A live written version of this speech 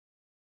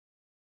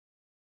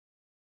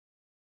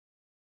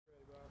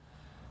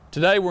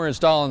Today we're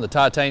installing the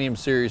Titanium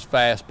Series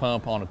FASS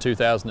pump on a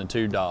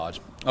 2002 Dodge.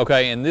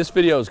 Okay, and this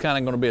video is kind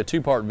of going to be a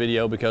two-part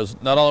video because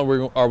not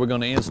only are we going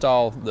to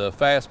install the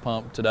FASS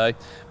pump today,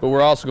 but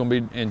we're also going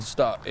to be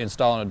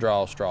installing a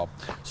Drawstraw.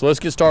 So let's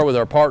get started with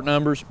our part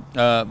numbers.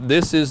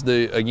 This is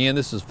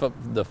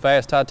the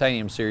FASS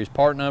Titanium Series.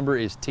 Part number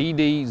is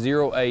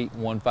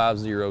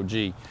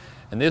TD08150G,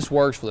 and this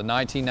works for the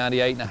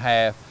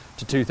 1998.5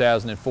 to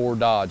 2004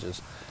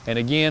 Dodges. And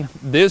again,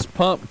 this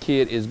pump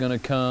kit is going to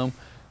come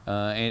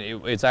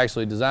and it's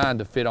actually designed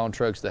to fit on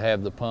trucks that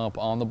have the pump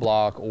on the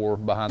block or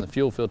behind the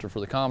fuel filter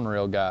for the common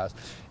rail guys.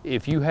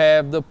 If you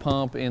have the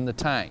pump in the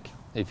tank,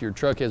 if your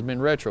truck has been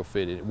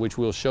retrofitted, which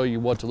we'll show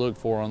you what to look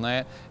for on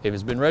that, if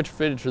it's been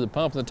retrofitted to the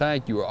pump in the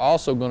tank, you are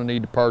also going to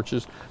need to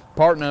purchase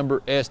part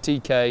number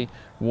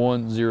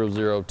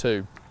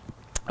STK1002.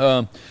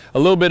 A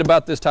little bit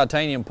about this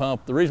titanium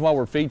pump. The reason why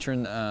we're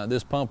featuring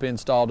this pump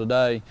install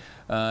today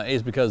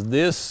is because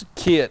this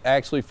kit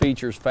actually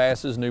features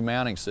FASS's new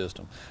mounting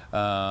system,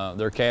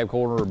 their cab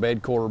quarter or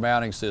bed quarter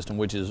mounting system,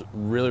 which is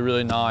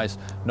really nice.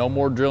 No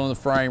more drilling the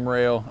frame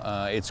rail.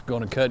 It's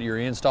going to cut your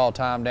install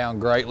time down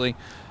greatly.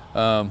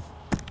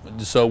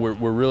 So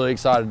we're really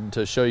excited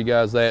to show you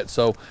guys that.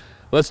 So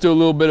let's do a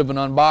little bit of an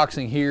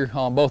unboxing here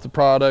on both the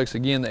products.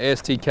 Again, the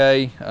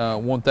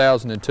STK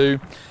 1002.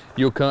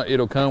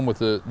 It'll come with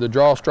the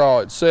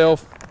Drawstraw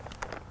itself,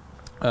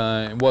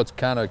 and what's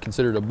kind of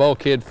considered a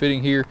bulkhead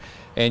fitting here,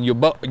 and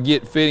you'll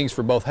get fittings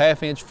for both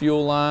 1/2-inch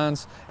fuel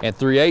lines and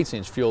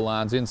 3/8-inch fuel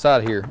lines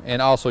inside here,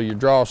 and also your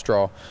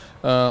Drawstraw.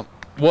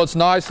 What's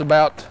nice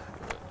about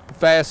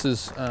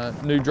FASS's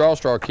new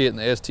Drawstraw kit in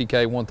the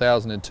STK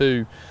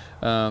 1002,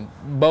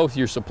 both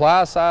your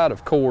supply side,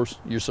 of course,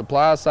 your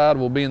supply side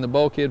will be in the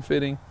bulkhead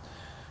fitting,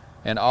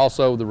 and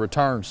also the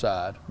return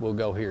side will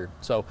go here.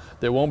 So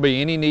there won't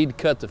be any need to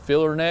cut the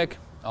filler neck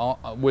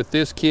with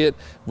this kit.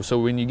 So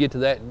when you get to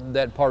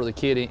that part of the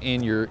kit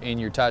in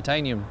your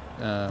titanium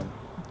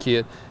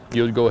kit,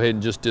 you'll go ahead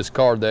and just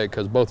discard that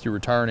because both your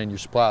return and your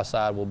supply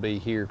side will be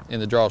here in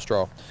the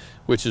Drawstraw,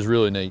 which is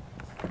really neat.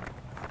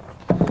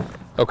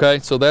 Okay,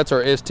 so that's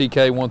our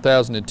STK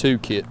 1002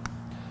 kit.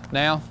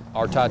 Now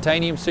our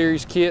Titanium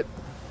Series kit,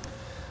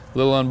 a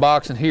little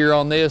unboxing here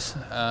on this.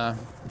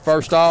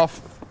 First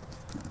off,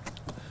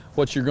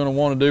 what you're going to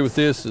want to do with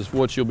this is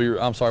what you're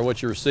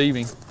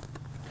receiving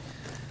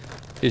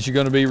is you're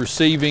going to be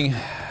receiving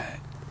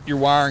your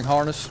wiring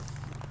harness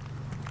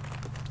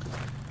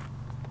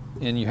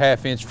and your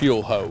 1/2-inch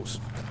fuel hose,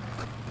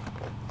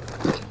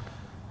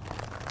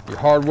 your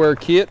hardware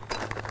kit,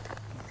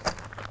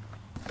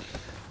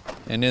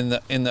 and in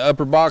the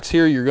upper box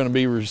here you're going to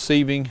be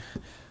receiving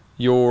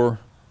your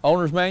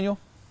owner's manual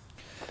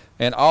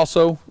and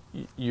also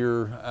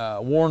your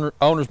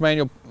owner's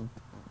manual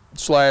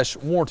 /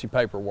 warranty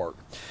paperwork.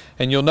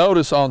 And you'll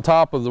notice on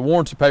top of the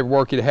warranty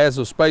paperwork it has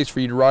a space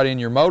for you to write in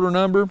your motor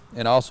number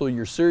and also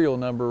your serial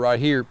number right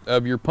here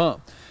of your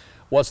pump.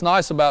 What's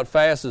nice about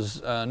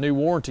FASS's new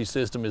warranty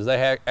system is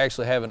they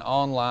actually have an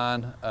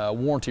online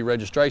warranty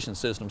registration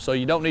system, so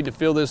you don't need to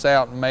fill this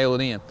out and mail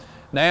it in.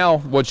 Now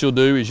what you'll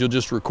do is you'll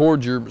just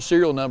record your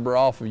serial number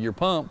off of your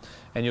pump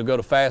and you'll go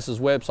to FASS's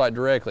website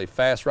directly,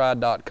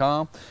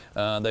 fassride.com.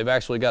 They've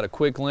actually got a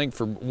quick link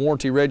for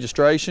warranty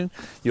registration.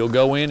 You'll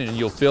go in and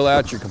you'll fill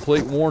out your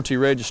complete warranty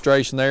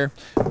registration there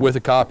with a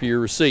copy of your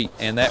receipt,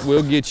 and that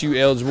will get you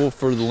eligible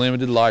for the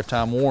limited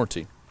lifetime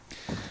warranty.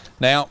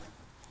 Now,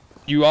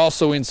 you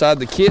also inside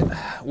the kit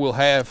will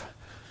have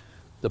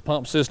the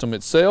pump system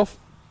itself.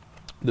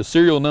 The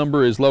serial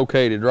number is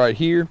located right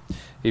here.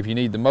 If you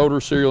need the motor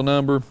serial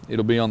number,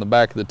 it'll be on the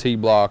back of the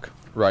T-block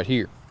right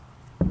here.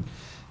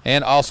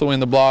 And also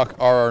in the block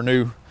are our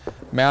new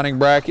mounting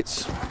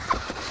brackets.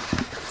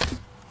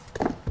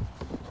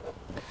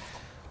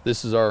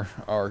 This is our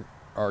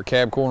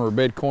cab corner or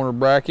bed corner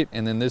bracket,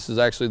 and then this is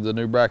actually the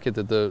new bracket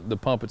that the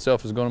pump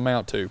itself is going to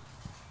mount to.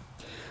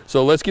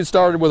 So let's get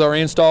started with our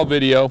install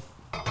video.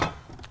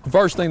 The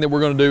first thing that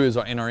we're going to do is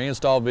in our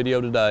install video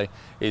today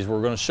is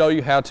we're going to show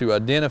you how to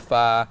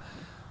identify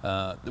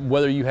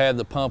whether you have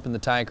the pump in the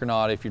tank or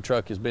not if your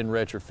truck has been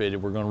retrofitted.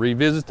 We're going to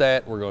revisit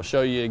that. We're going to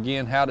show you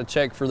again how to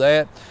check for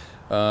that,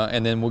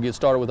 and then we'll get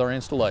started with our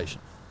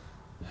installation.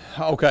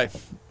 Okay,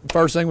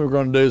 first thing we're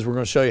going to do is we're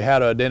going to show you how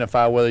to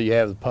identify whether you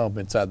have the pump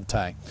inside the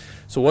tank.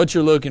 So what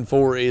you're looking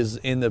for is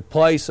in the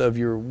place of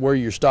where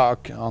your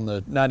stock on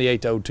the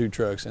 98 to 02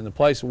 trucks, in the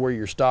place of where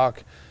your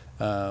stock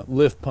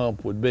lift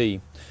pump would be,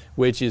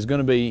 which is going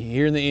to be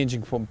here in the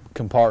engine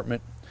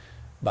compartment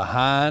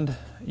behind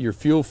your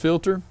fuel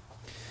filter,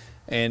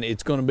 and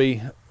it's going to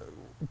be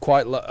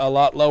quite a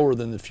lot lower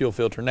than the fuel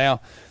filter.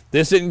 Now,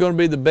 this isn't going to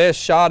be the best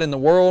shot in the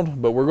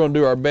world, but we're going to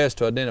do our best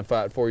to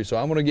identify it for you. So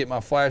I'm going to get my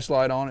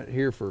flashlight on it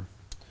here for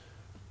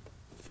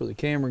the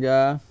camera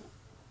guy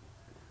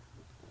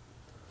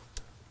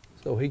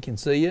so he can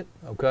see it.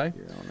 Okay.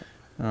 You're on it.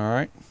 All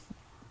right.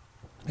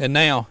 And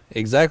now,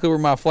 exactly where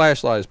my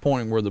flashlight is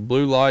pointing, where the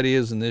blue light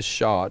is in this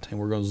shot, and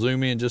we're going to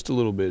zoom in just a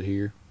little bit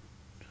here.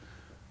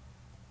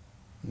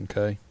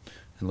 Okay,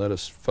 and let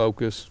us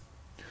focus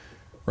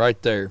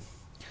right there.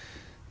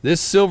 This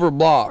silver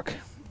block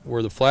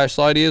where the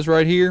flashlight is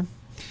right here,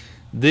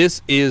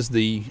 this is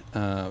the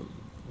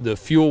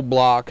fuel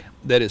block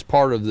that is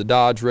part of the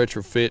Dodge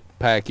retrofit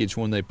package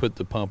when they put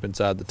the pump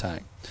inside the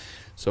tank.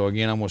 So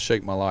again, I'm going to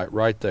shake my light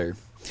right there.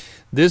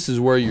 This is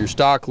where your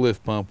stock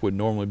lift pump would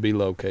normally be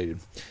located.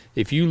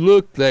 If you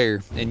look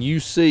there and you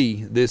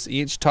see this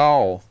inch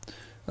tall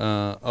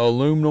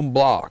aluminum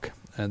block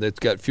that's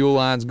got fuel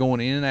lines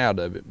going in and out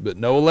of it, but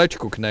no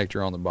electrical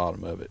connector on the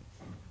bottom of it,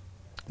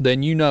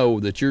 then you know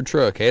that your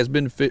truck has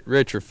been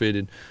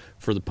retrofitted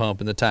for the pump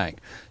in the tank.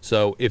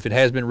 So if it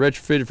has been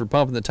retrofitted for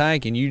pump in the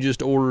tank and you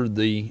just ordered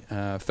the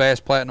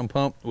FASS Platinum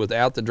pump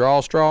without the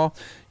Drawstraw,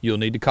 you'll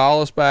need to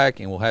call us back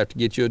and we'll have to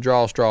get you a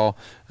Drawstraw,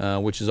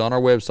 which is on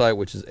our website,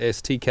 which is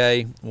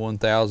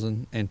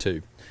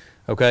STK1002.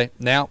 Okay,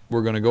 now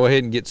we're going to go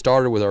ahead and get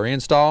started with our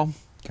install.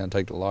 Kind of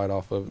take the light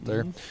off of it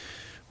there.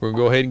 We're going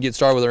to go ahead and get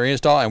started with our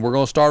install, and we're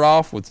going to start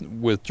off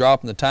with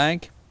dropping the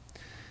tank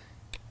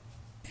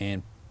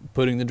and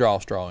putting the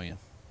Drawstraw in.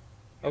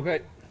 Okay.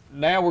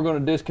 Now we're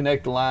going to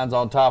disconnect the lines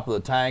on top of the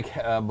tank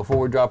before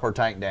we drop our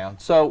tank down.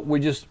 So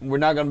we're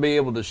not going to be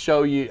able to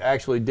show you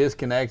actually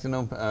disconnecting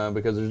them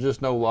because there's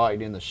just no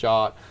light in the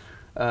shot.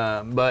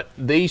 But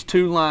these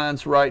two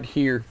lines right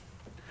here,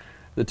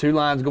 the two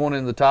lines going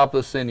in the top of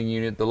the sending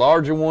unit, the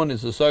larger one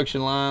is the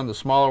suction line, the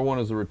smaller one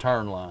is the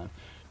return line.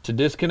 To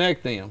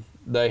disconnect them,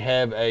 they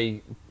have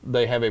a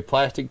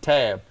plastic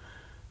tab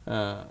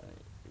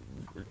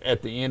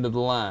at the end of the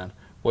line.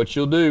 What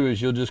you'll do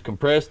is you'll just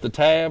compress the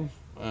tab.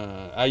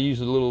 I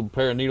use a little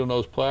pair of needle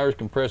nose pliers,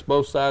 compress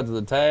both sides of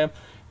the tab,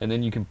 and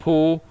then you can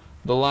pull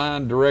the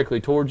line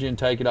directly towards you and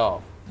take it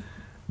off.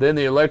 Then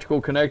the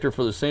electrical connector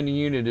for the sending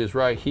unit is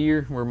right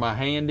here where my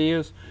hand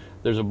is.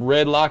 There's a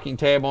red locking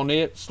tab on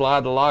it.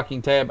 Slide the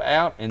locking tab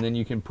out, and then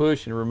you can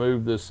push and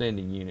remove the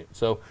sending unit.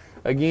 So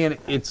again,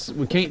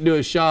 we can't do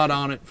a shot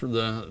on it from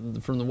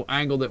the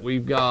angle that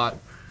we've got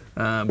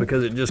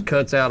because it just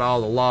cuts out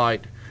all the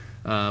light.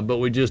 But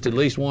we just at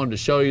least wanted to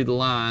show you the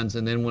lines,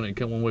 and then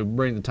when we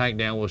bring the tank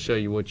down, we'll show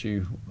you what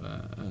you'll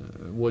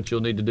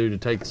need to do to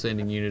take the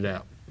sending unit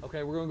out.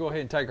 Okay, we're going to go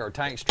ahead and take our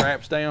tank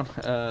straps down.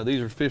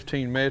 These are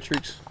 15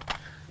 metrics.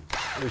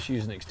 Just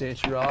use an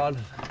extension rod.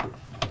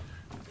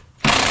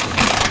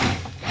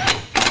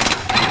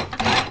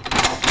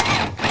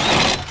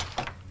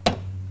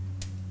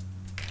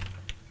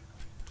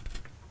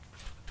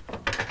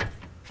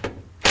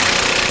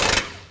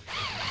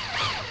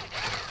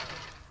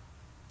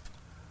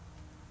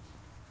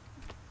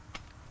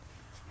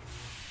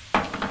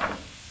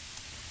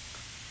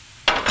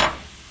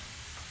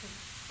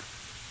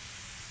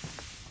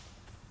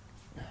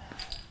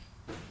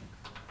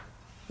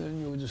 Then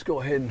you'll just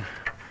go ahead and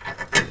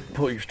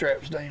pull your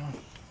straps down.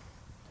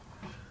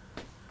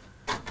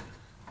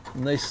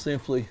 And they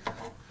simply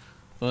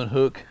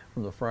unhook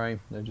from the frame.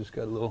 They've just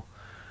got a little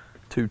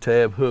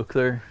 2-tab hook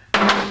there.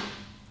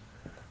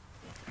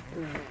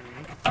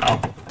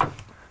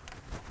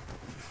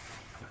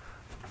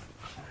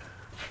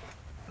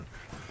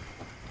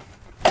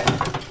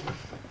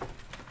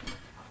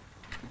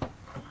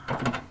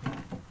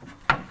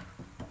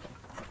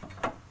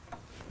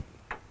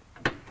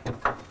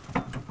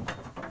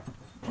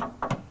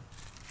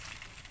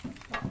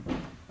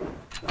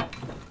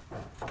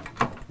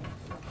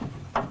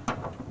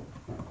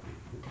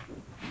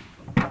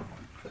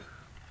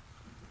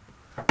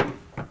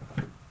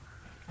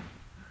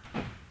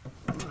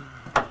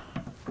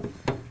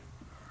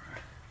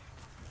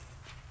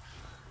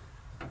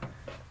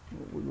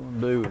 What we're going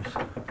to do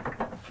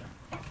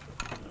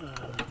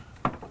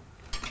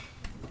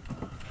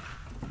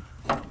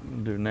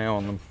is now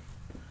on them.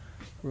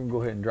 We're going to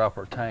go ahead and drop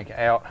our tank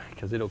out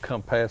because it'll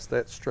come past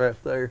that strap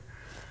there.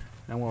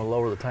 I'm going to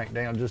lower the tank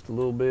down just a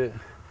little bit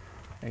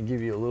and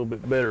give you a little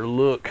bit better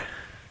look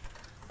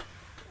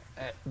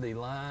at the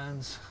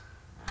lines.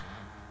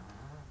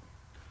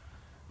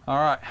 All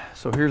right,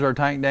 so here's our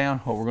tank down.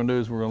 What we're going to do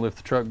is we're going to lift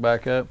the truck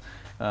back up.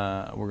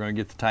 We're going to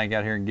get the tank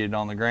out here and get it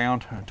on the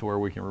ground to where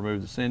we can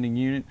remove the sending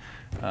unit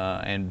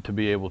and to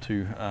be able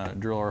to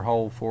drill our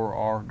hole for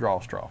our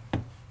Drawstraw.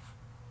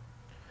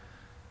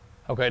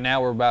 Okay,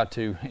 now we're about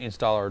to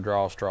install our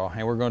Drawstraw,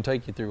 and we're going to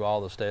take you through all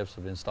the steps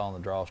of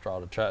installing the Drawstraw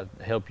to try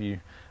to help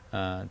you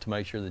to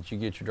make sure that you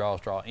get your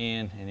Drawstraw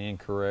in and in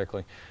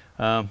correctly.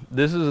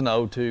 This is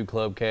an 02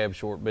 club cab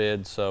short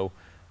bed, so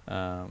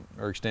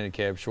or extended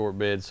cab short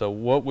bed. So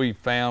what we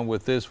found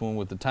with this one,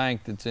 with the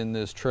tank that's in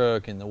this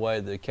truck and the way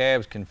the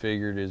cab's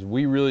configured, is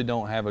we really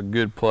don't have a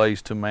good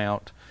place to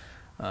mount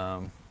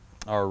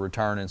our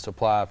return and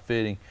supply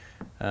fitting.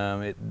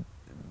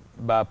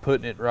 By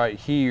putting it right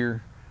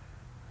here,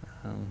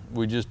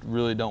 we just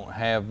really don't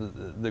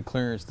have the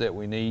clearance that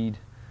we need,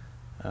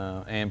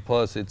 and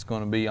plus it's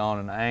going to be on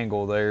an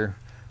angle there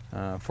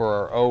for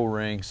our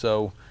O-ring,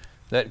 so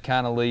that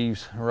kind of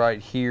leaves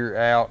right here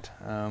out.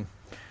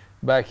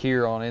 Back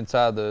here on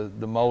inside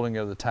the molding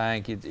of the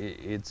tank,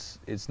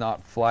 it's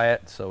not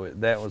flat, so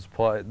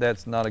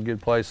that's not a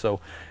good place. So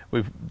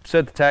we've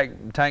set the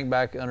tank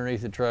back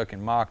underneath the truck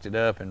and mocked it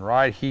up, and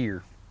right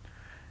here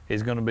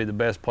is going to be the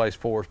best place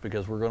for us,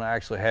 because we're going to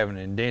actually have an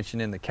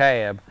indentation in the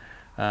cab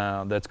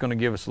that's going to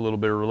give us a little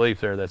bit of relief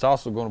there. That's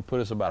also going to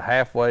put us about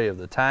halfway of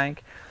the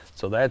tank,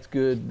 so that's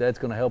good. That's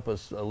going to help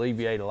us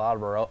alleviate a lot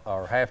of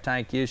our half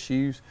tank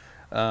issues.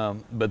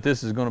 But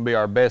this is going to be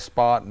our best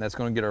spot, and that's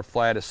going to get our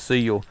flattest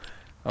seal.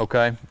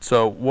 Okay,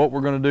 so what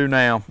we're going to do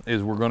now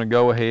is we're going to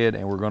go ahead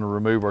and we're going to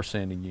remove our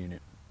sending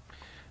unit.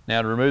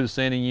 Now, to remove the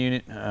sending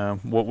unit,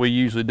 what we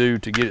usually do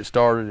to get it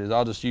started is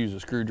I'll just use a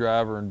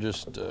screwdriver and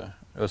just a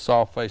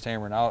soft face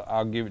hammer, and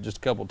I'll give it just a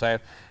couple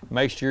taps.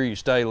 Make sure you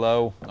stay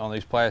low on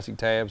these plastic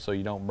tabs so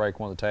you don't break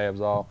one of the tabs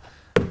off.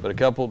 But a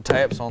couple of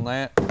taps on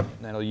that,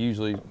 that'll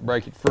usually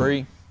break it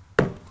free.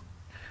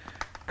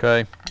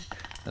 Okay,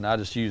 and I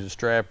just use a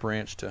strap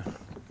wrench to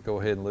go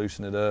ahead and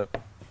loosen it up.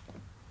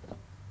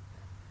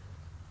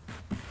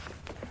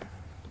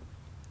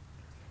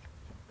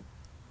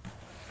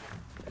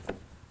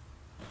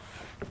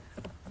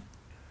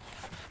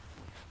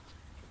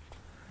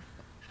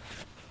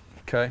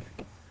 Okay.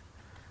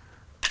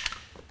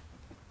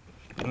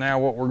 Now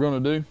what we're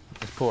going to do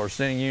is pull our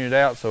sending unit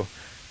out. So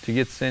to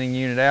get the sending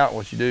unit out,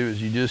 what you do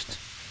is you just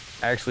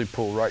actually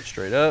pull right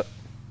straight up,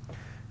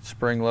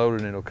 spring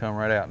loaded, and it'll come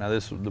right out. Now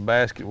the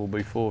basket will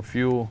be full of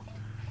fuel.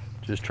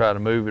 Just try to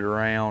move it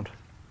around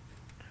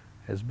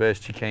as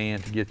best you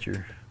can to get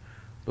your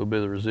little bit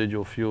of the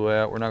residual fuel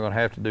out. We're not going to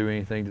have to do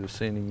anything to the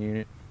sending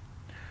unit.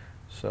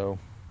 So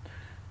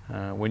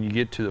when you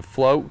get to the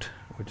float,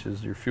 which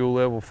is your fuel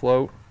level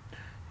float,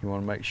 you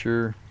want to make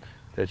sure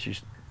that you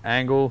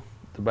angle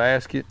the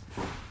basket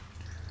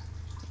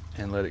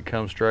and let it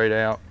come straight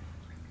out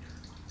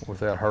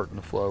without hurting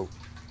the float.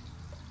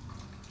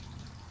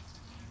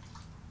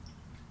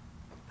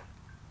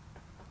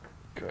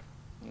 Okay,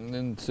 and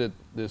then set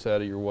this out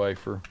of your way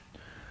for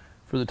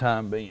the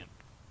time being.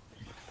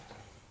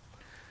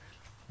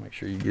 Make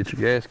sure you get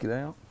your gasket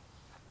out.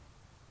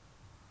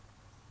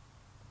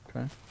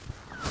 Okay.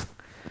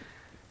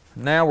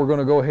 Now we're going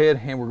to go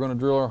ahead and we're going to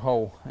drill our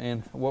hole,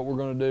 and what we're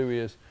going to do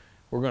is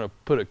we're going to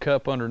put a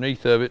cup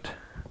underneath of it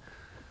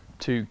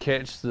to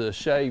catch the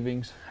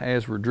shavings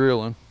as we're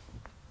drilling.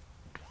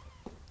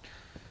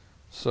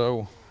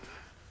 So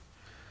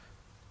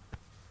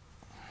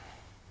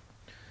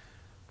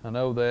I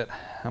know that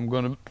I'm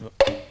going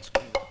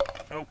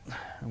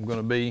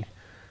to be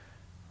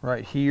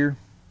right here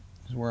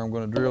is where I'm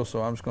going to drill,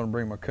 so I'm just going to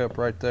bring my cup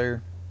right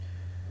there,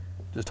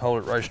 just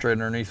hold it right straight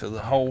underneath of the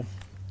hole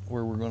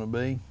where we're going to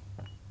be.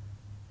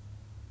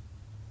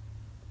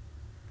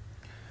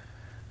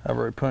 I've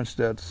already punched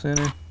out the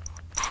center.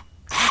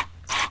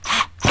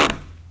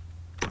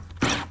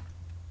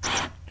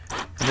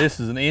 And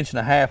this is an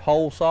 1.5 inch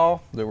hole saw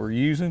that we're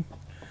using.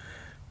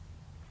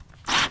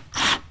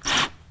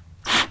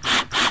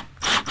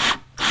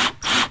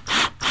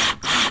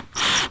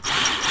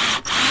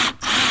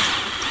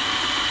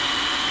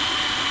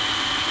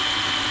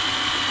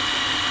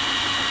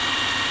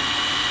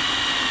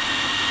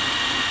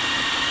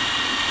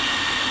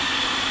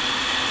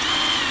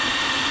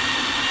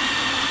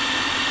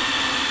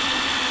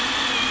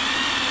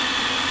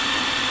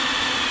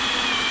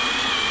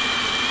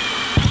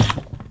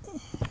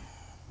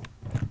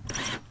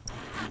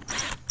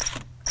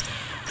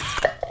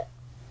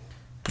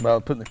 By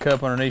putting the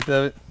cup underneath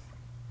of it,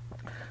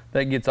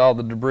 that gets all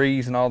the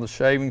debris and all the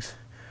shavings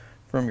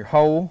from your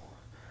hole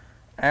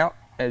out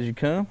as you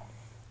come,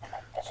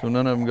 so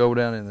none of them go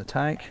down in the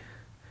tank.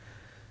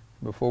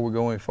 Before we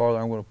go any farther,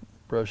 I'm going to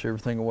brush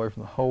everything away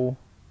from the hole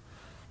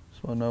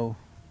so I know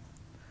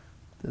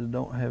that I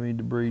don't have any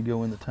debris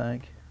go in the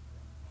tank.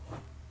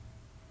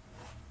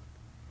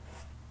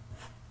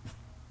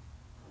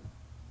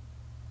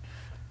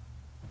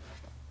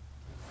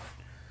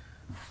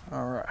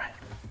 All right.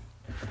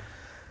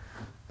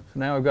 So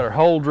now we've got our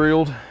hole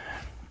drilled.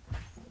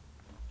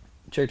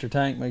 Checked our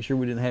tank, make sure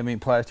we didn't have any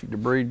plastic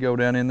debris go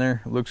down in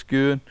there. It looks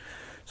good.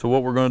 So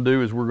what we're going to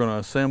do is we're going to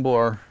assemble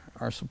our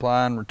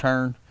supply and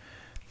return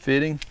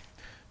fitting,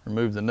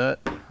 remove the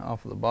nut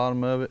off of the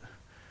bottom of it,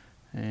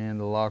 and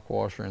the lock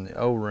washer and the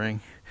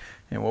O-ring.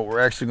 And what we're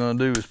actually going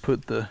to do is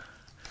put the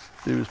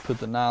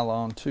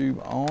nylon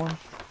tube on.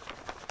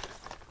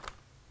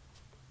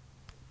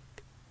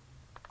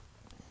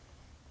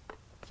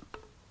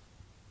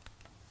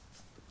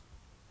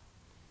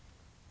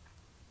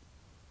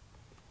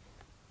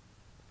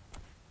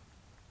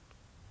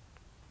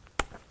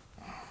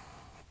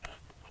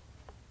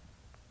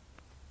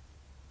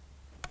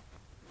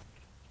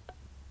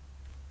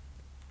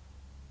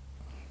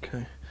 Okay,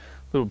 a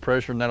little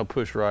pressure and that'll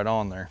push right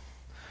on there.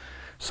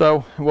 So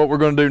what we're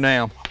going to do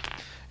now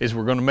is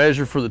we're going to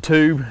measure for the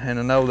tube, and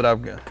I know that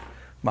I've got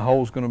my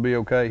hole's going to be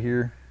okay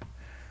here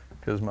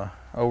because my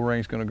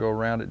O-ring's going to go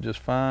around it just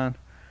fine.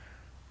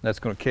 That's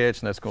going to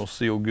catch and that's going to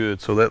seal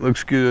good, so that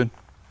looks good.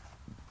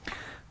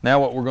 Now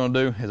what we're going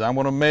to do is I'm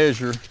going to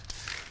measure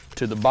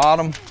to the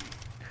bottom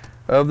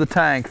of the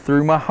tank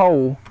through my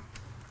hole,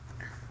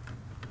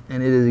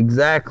 and it is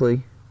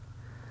exactly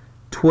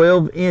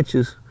 12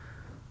 inches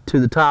to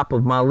the top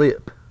of my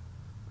lip.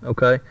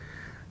 Okay,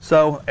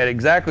 so at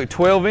exactly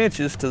 12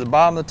 inches to the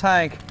bottom of the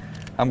tank,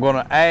 I'm going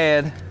to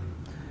add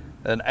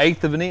an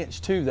 1/8 of an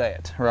inch to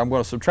that, or I'm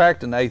going to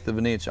subtract an 1/8 of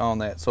an inch on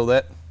that. So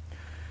that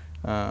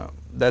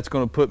that's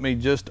going to put me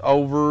just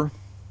over,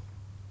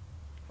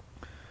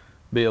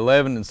 be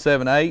 11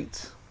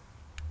 7/8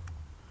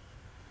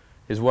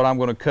 is what I'm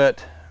going to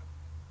cut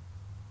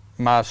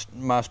my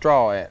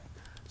straw at.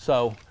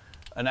 So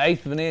an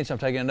 1/8 of an inch, I'm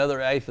taking another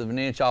 1/8 of an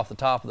inch off the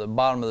top of the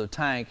bottom of the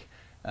tank,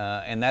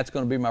 and that's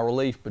going to be my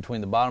relief between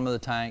the bottom of the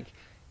tank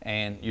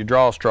and your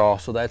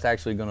drawstraw. So that's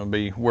actually going to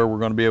be where we're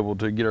going to be able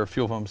to get our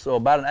fuel from. So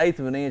about an 1/8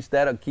 of an inch,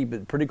 that'll keep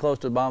it pretty close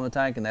to the bottom of the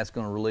tank, and that's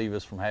going to relieve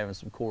us from having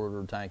some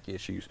corridor tank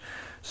issues.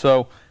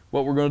 So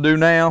what we're going to do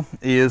now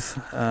is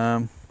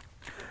we're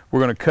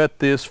going to cut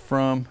this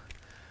from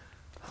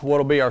what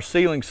will be our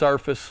sealing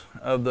surface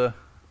of the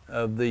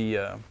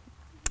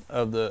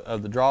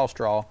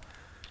drawstraw.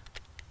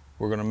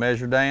 We're going to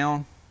measure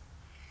down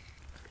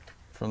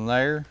from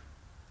there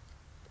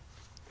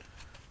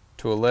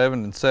to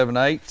 11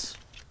 7/8.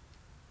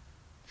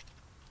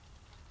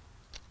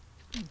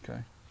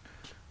 Okay,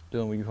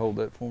 Dylan, will you hold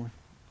that for me?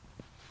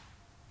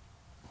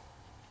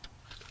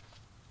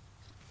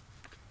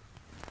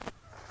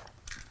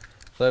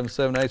 We're going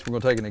to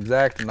take an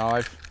X-Acto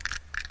knife.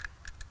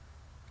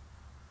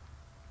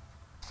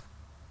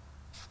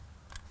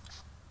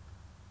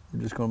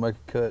 We're just going to make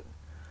a cut,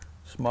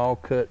 small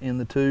cut in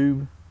the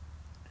tube,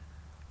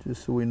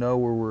 just so we know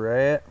where we're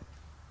at.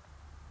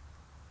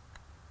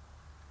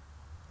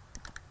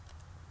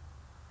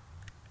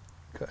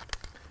 Okay,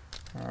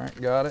 all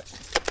right, got it.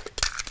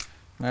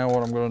 Now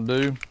what I'm going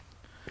to do,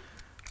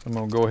 I'm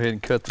going to go ahead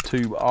and cut the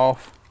tube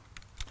off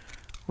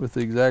with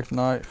the X-Acto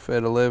knife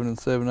at 11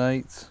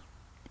 7/8.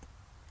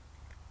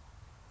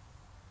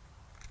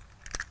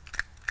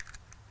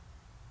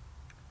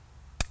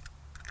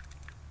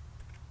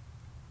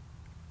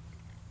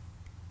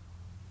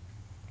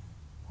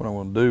 What I'm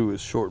going to do is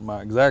shorten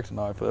my X-Acto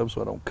knife up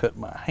so I don't cut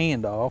my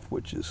hand off,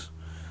 which is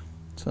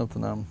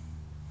something I'm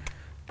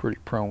pretty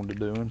prone to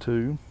doing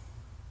too.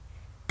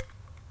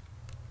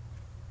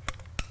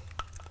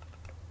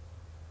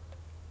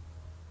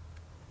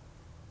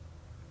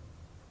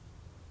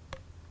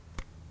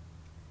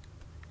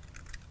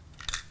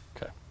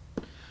 Okay,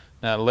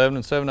 now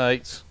 11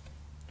 7/8,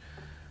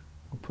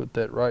 we'll put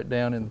that right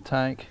down in the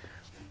tank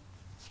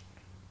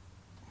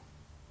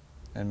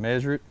and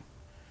measure it.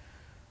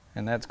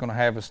 And that's going to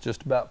have us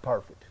just about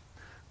perfect.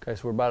 Okay,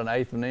 so we're about an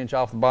 1/8 of an inch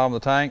off the bottom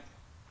of the tank.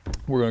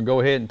 We're going to go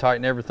ahead and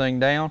tighten everything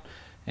down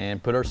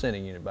and put our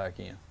sending unit back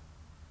in.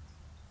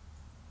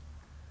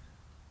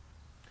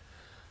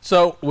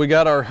 So we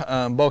got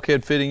our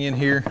bulkhead fitting in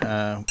here.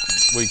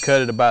 We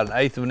cut it about an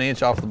 1/8 of an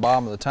inch off the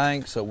bottom of the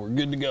tank, so we're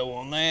good to go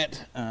on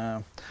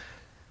that.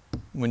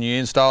 When you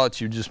install it,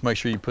 you just make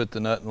sure you put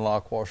the nut and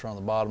lock washer on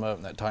the bottom of it,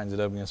 and that tightens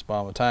it up against the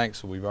bottom of the tank.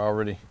 So we've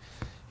already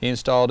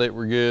installed it,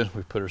 we're good.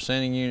 We put our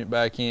sending unit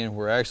back in.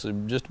 We're actually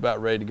just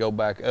about ready to go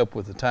back up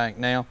with the tank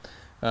now.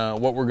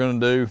 What we're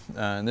going to do,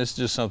 and this is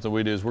just something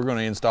we do, is we're going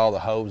to install the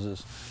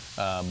hoses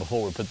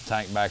before we put the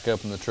tank back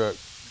up in the truck.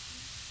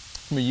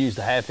 We use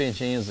the 1/2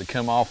 inch ends that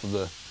come off of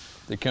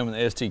that come in the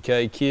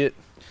STK kit.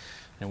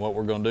 And what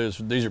we're going to do is,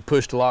 these are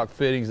push to lock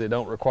fittings. They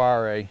don't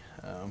require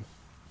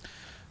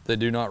they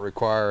do not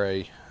require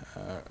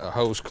a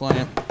hose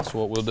clamp. So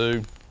what we'll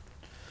do,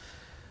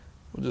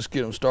 we'll just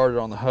get them started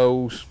on the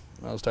hose.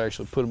 I'll just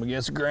actually put them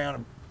against the ground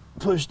and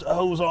push the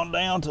hose on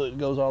down until it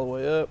goes all the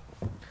way up.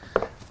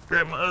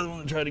 Grab my other one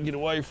and try to get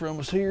away from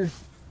us here.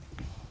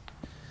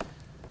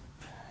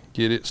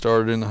 Get it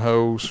started in the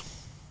hose.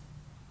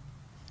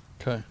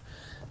 Okay,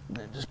 and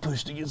then just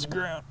push it against the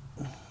ground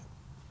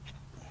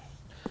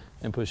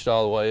and push it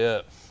all the way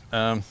up.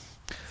 On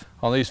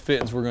these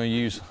fittings, we're going to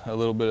use a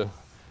little bit of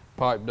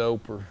pipe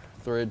dope or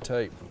thread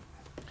tape.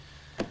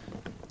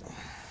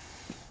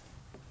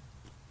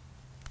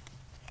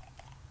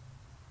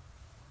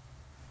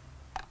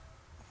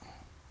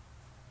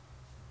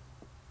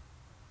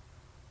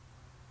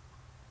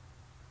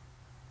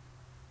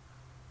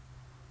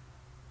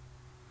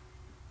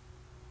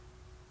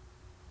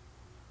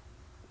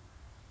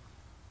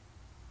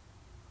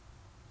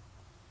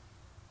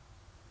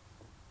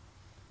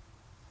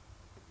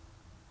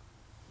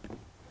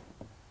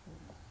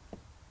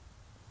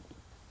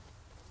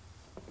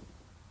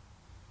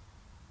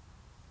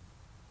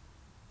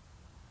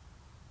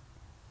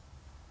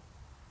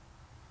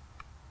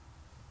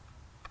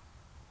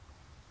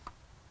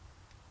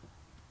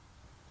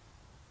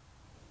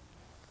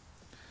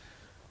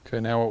 Okay,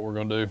 now what we're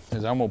going to do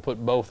is I'm going to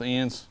put both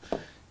ends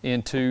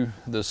into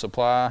the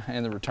supply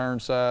and the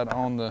return side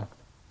on the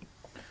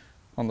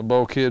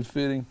bulkhead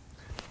fitting.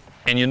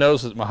 And you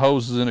notice that my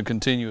hose is in a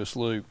continuous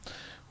loop.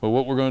 Well,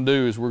 what we're going to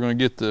do is we're going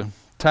to get the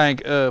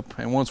tank up,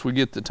 and once we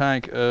get the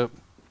tank up,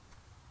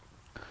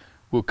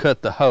 we'll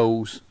cut the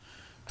hose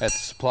at the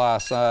supply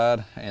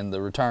side and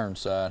the return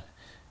side.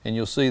 And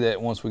you'll see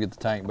that once we get the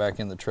tank back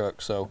in the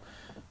truck. So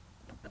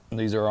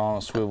these are on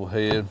a swivel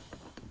head.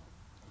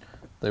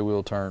 They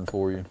will turn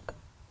for you.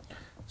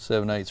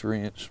 7/8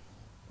 inch.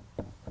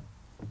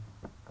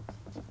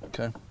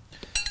 Okay.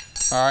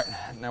 All right,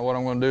 now what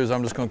I'm going to do is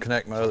I'm just going to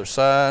connect my other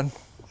side,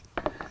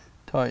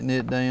 tighten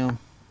it down.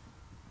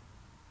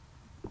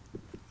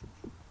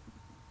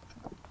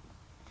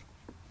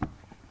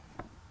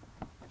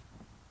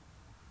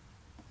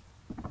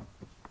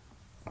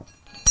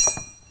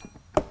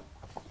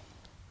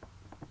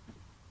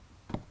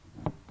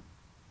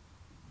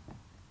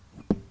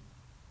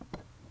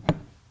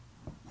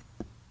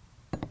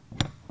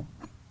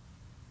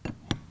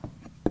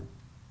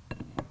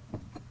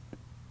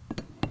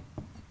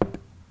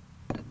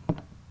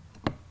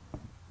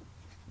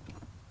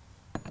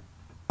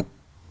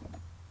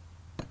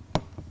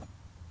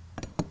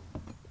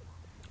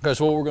 Okay,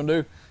 so what we're going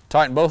to do,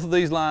 tighten both of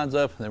these lines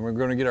up, and then we're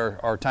going to get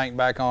our tank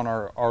back on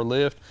our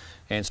lift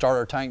and start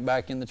our tank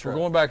back in the truck.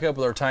 We're going back up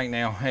with our tank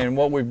now, and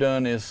what we've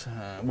done is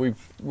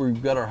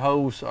we've got our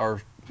hose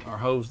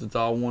that's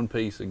all one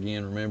piece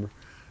again, remember.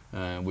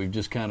 We've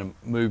just kind of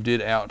moved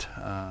it out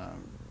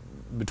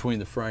between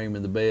the frame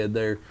and the bed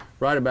there,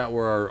 right about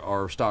where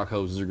our stock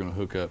hoses are going to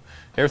hook up.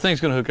 Everything's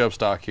going to hook up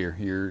stock here.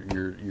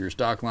 Your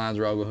stock lines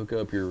are all going to hook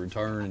up, your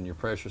return and your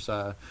pressure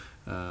side.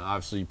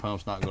 Obviously, your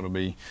pump's not going to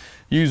be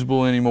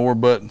usable anymore,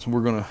 but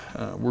we're going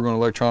to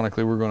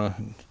electronically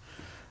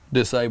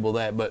disable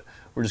that. But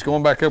we're just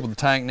going back up with the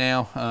tank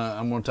now.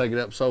 I'm going to take it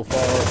up so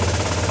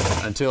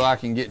far until I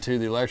can get to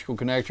the electrical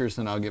connectors,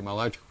 then I'll get my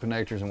electrical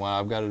connectors, and while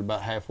I've got it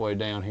about halfway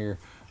down here,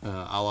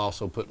 I'll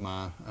also put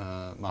my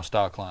my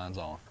stock lines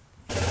on.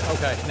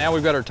 Okay, now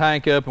we've got our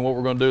tank up, and what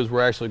we're going to do is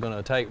we're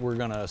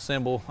going to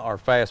assemble our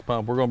FASS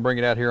pump. We're going to bring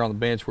it out here on the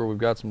bench where we've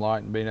got some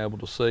light and being able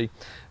to see.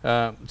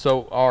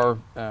 So our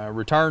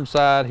return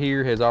side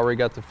here has already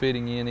got the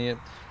fitting in it.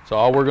 So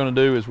all we're going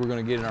to do is we're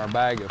going to get in our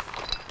bag of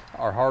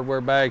our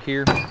hardware bag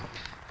here,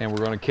 and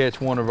we're going to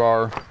catch one of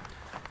our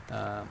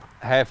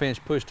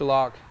 1/2-inch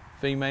push-to-lock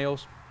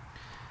females.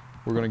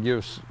 We're going to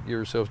give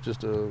ourselves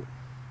just a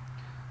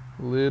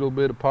little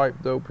bit of pipe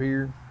dope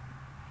here.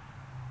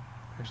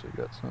 Actually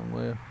got some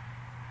left.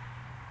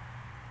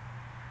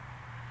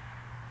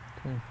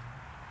 Okay.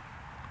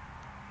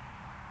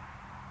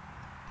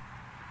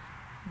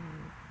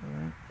 All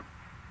right.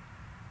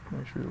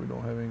 Make sure we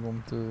don't have any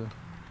going through.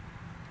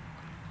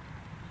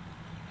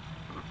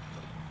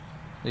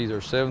 These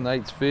are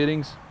 7/8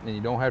 fittings, and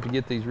you don't have to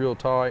get these real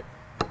tight.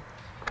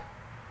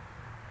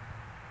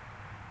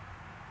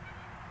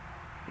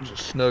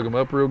 Just snug them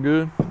up real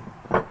good.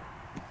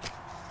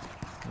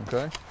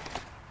 Okay.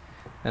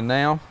 And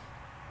now,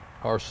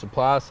 our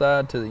supply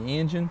side to the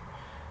engine,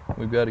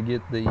 we've got to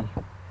get the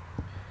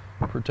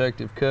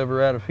protective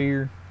cover out of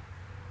here.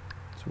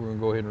 So we're going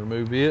to go ahead and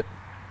remove it.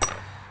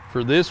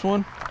 For this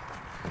one,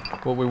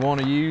 what we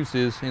want to use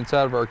is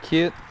inside of our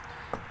kit,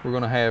 we're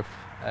going to have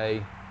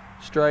a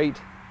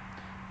straight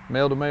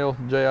male-to-male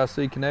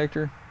JIC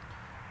connector.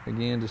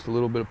 Again, just a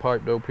little bit of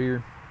pipe dope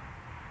here,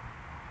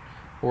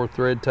 or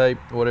thread tape,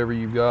 whatever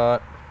you've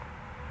got.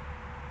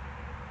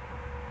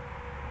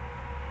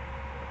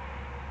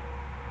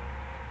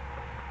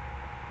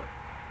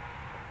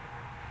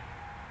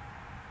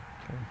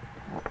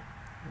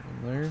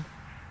 There.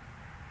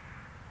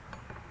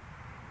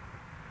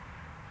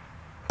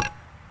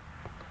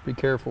 Be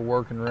careful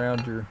working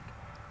around your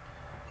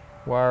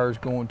wires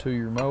going to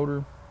your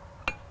motor.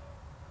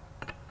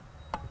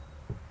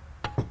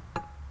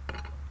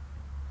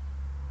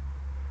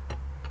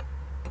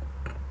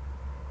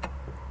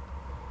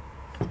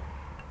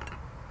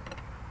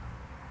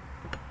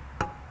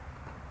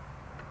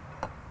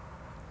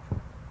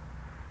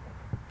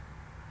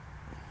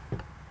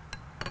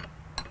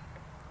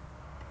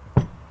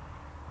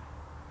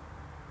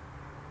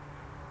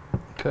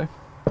 Okay.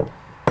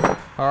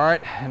 All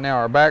right, and now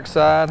our back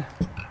side,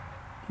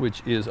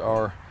 which is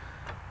our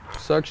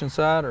suction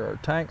side or our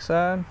tank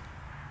side.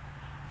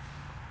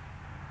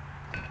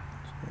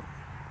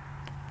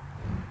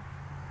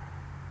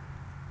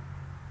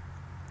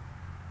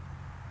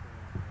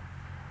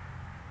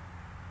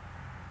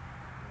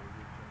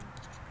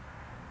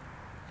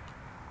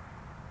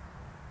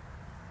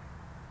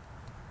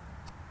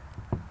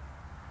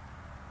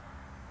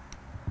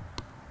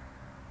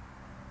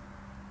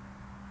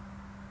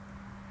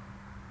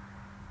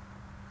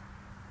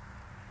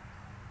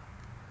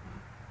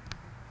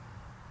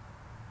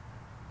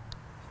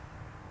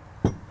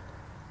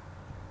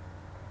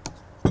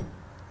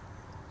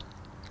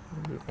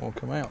 It won't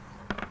come out.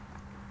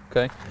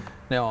 Okay,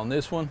 now on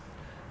this one,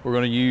 we're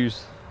going to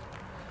use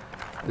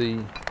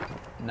the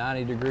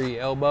 90-degree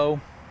elbow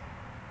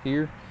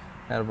here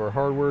out of our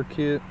hardware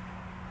kit.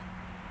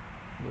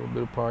 A little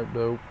bit of pipe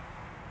dope.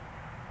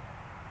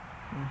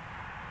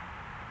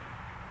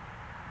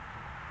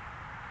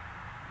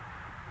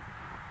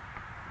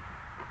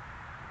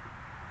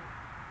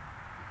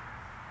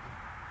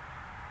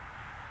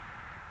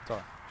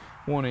 Sorry,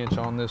 1 inch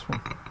on this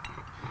one.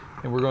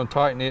 And we're going to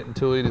tighten it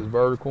until it is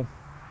vertical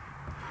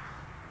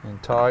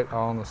and tight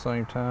all at the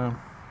same time.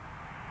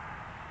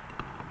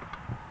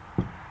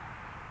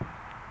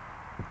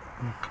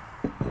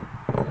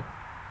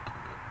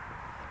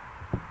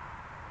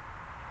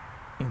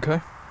 Okay.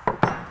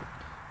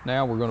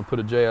 Now we're going to put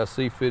a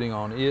JIC fitting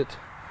on it,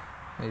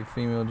 a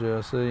female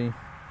JIC,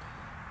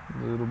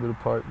 a little bit of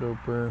pipe dope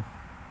there.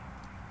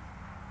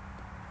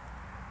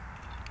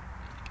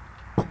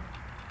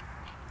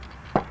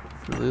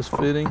 For this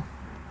fitting.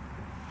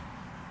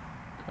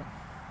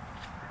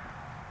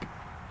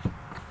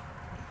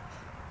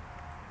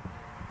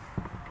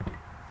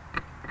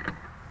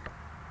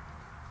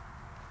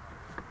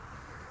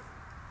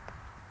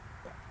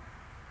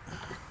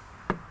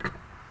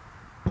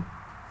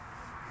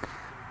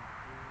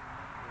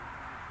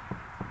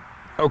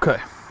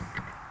 Okay,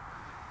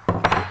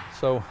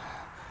 so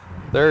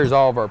there's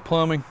all of our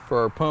plumbing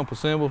for our pump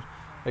assembled.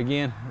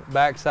 Again,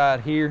 back side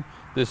here,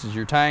 this is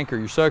your tank or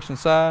your suction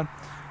side.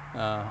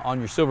 On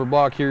your silver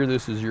block here,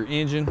 this is your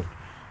engine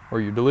or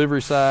your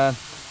delivery side,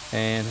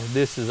 and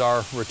this is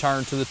our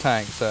return to the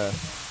tank side.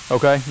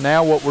 Okay,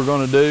 now what we're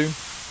going to do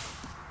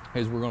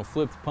is we're going to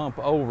flip the pump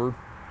over,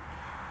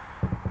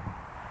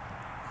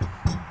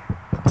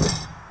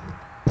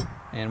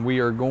 and we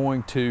are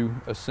going to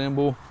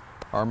assemble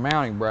our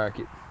mounting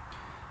bracket.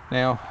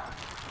 Now,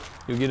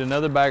 you'll get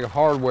another bag of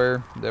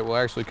hardware that will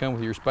actually come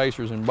with your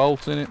spacers and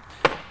bolts in it.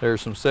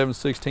 There's some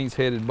 7/16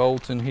 headed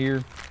bolts in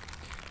here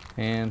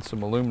and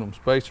some aluminum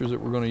spacers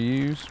that we're going to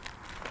use.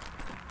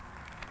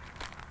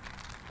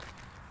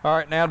 All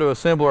right, now to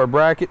assemble our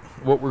bracket,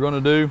 what we're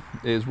going to do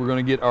is we're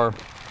going to get our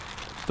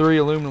 3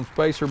 aluminum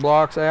spacer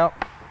blocks out.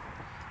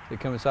 They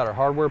come inside our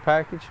hardware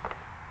package,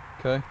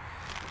 okay?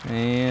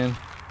 And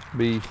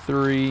be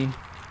 3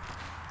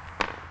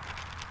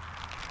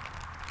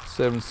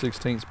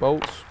 7/16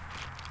 bolts.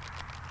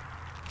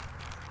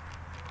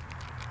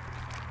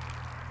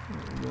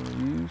 We're going to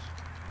use.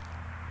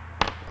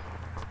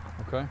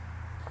 Okay.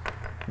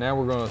 Now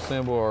we're going to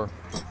assemble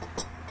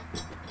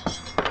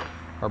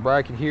our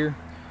bracket here.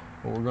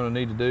 What we're going to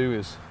need to do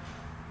is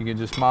you can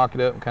just mock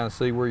it up and kind of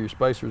see where your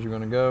spacers are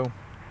going to go.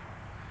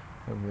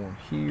 Have one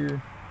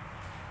here,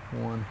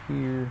 and one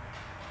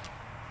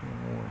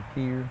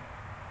here.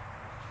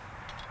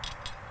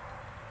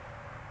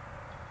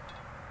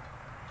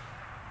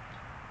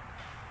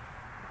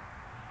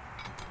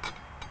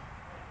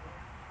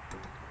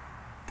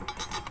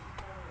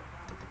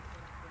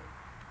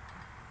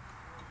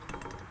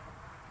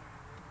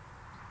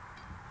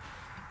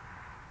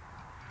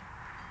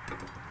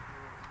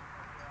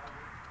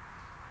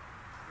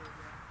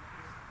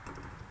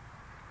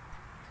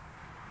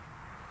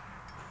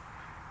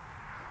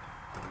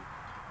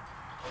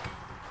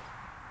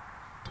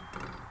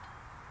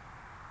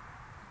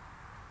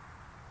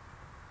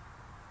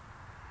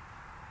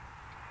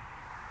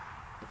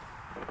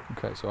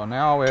 Okay, so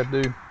now all we have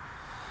to do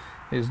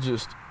is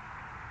just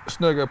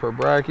snug up our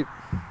bracket.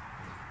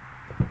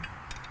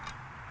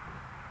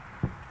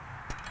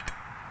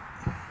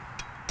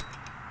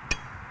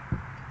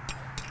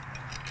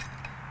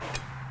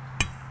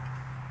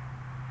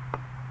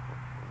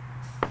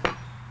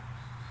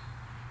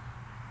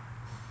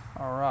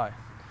 All right,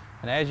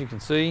 and as you can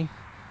see,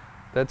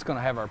 that's going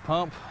to have our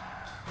pump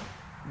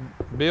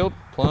built,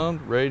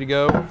 plumbed, ready to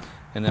go,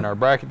 and then our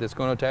bracket that's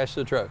going to attach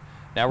to the truck.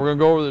 Now we're going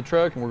to go over the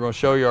truck and we're going to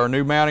show you our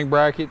new mounting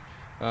bracket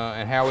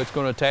and how it's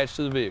going to attach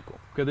to the vehicle.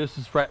 Okay, this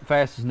is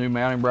FASS's new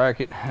mounting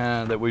bracket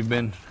that we've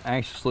been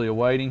anxiously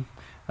awaiting.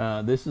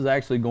 This is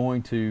actually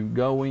going to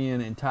go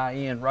in and tie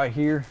in right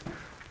here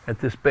at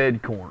this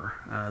bed corner.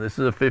 This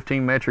is a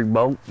 15 metric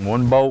bolt.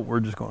 One bolt, we're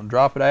just going to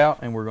drop it out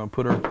and we're going to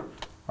put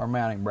our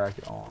mounting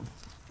bracket on.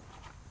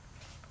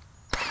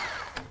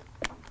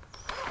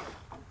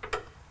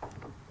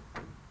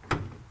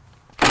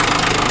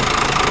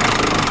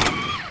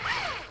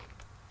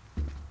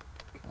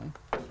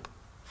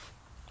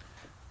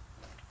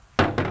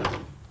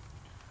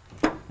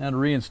 Now to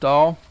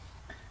reinstall,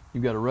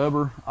 you've got a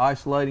rubber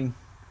isolating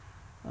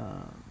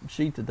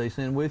sheet that they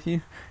send with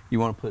you. You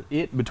want to put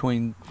it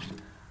between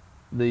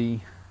the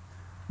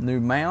new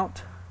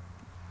mount,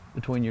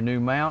 between your new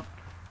mount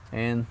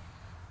and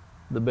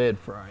the bed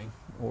frame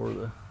or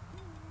the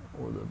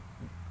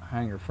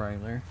hanger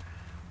frame there.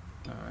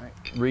 All right,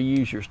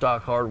 reuse your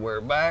stock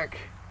hardware back.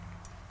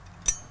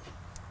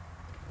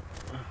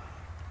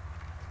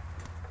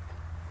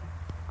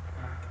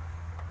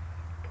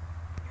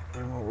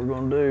 And what we're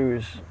going to do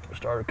is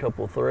start a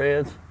couple of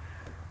threads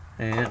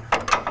and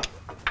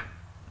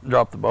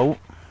drop the bolt,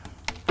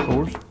 of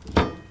course.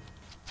 Okay.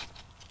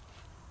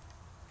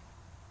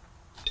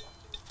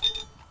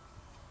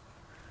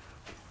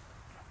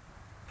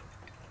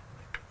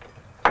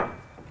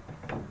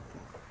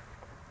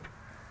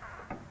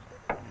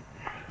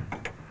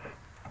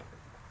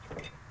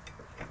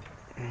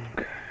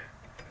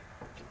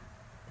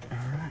 All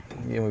right.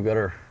 Again, we've got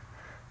our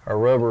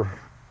rubber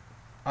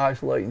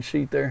isolating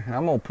sheet there, and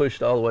I'm going to push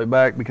it all the way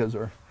back because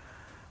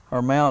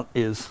our mount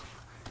is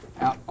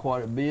out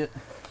quite a bit.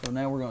 So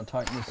now we're going to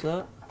tighten this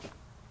up.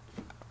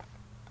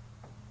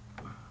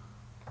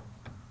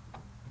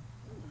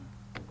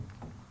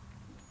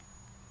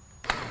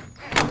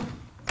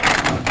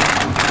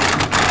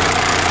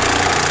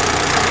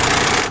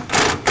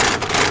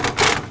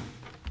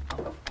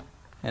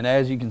 And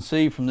as you can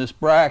see from this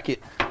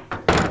bracket,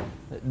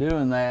 that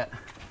doing that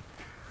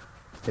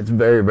it's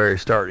very, very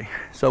sturdy.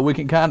 So we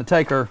can kind of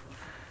take our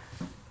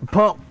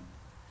pump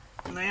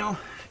now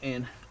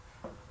and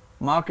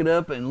mock it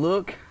up and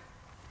look,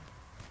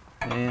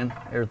 and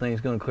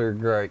everything's going to clear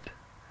great.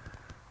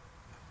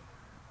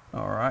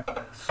 All right,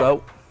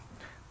 so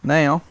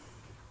now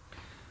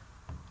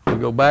we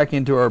go back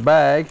into our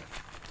bag.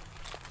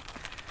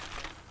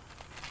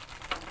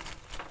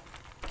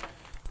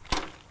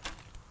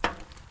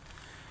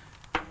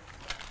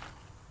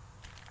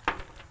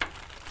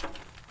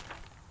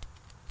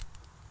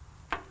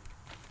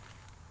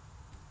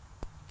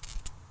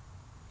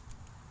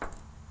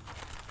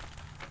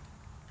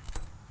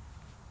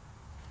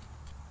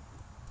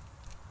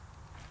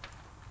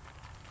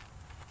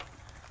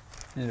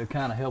 It'll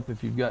kind of help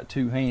if you've got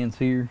two hands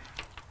here,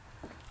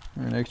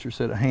 or an extra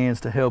set of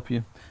hands to help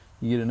you.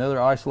 You get another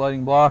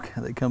isolating block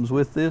that comes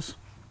with this.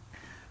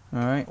 All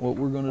right, what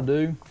we're going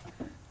to do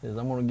is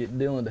I'm going to get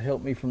Dylan to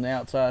help me from the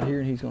outside here,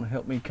 and he's going to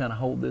help me kind of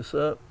hold this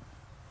up.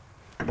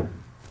 All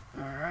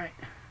right,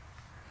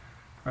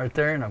 right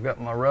there, and I've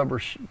got my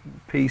rubber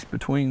piece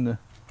between the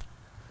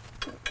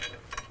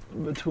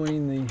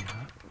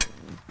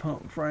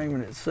pump frame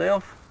and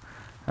itself.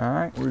 All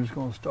right, we're just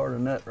going to start a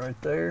nut right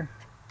there.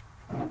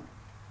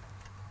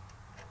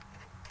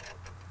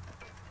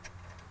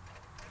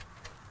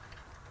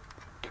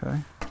 Okay,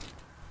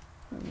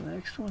 and the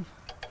next one.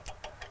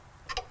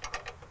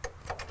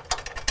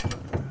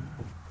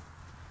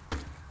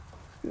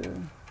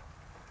 Good.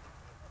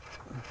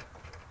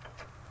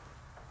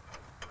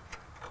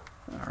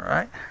 All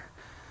right,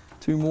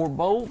 two more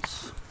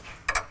bolts.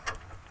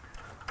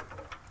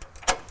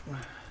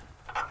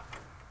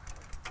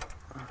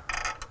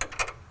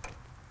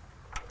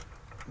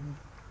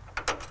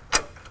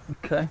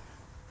 Okay.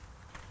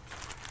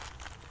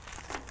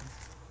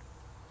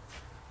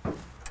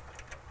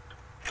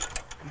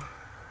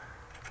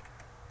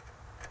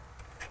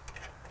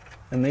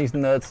 And these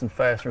nuts and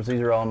fasteners, these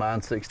are all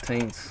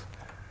 9/16.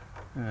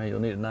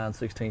 You'll need a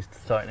 9/16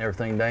 to tighten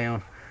everything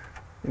down.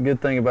 The good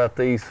thing about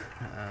these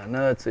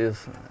nuts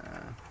is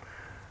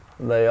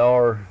they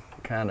are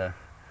kind of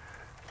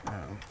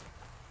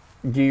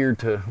geared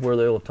to where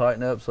they'll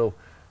tighten up. So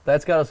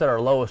that's got us at our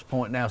lowest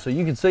point now. So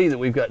you can see that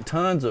we've got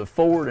tons of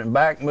forward and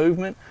back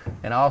movement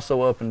and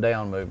also up and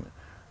down movement.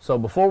 So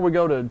before we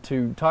go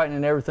to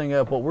tightening everything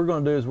up, what we're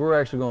going to do is we're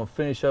actually going to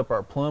finish up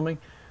our plumbing.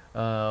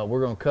 We're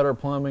going to cut our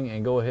plumbing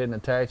and go ahead and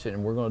attach it,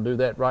 and we're going to do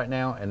that right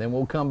now, and then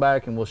we'll come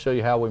back and we'll show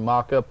you how we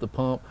mock up the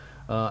pump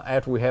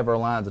after we have our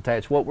lines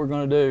attached. What we're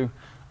going to do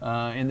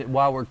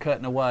while we're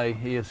cutting away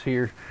is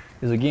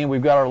again,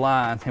 we've got our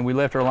line, and we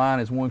left our line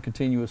as one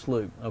continuous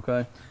loop.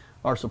 Okay,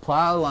 our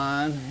supply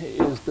line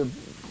is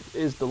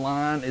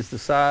the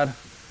side,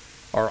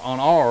 or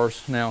on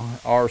ours now,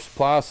 our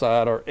supply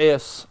side, our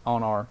S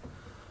on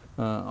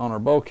our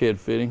bulkhead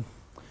fitting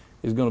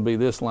is going to be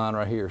this line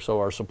right here. So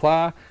our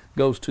supply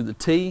goes to the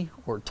T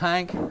or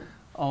tank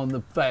on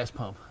the FASS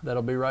pump.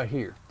 That'll be right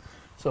here.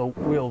 So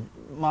we'll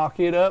mock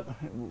it up,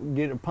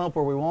 get a pump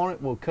where we want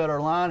it, we'll cut our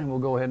line, and we'll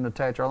go ahead and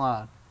attach our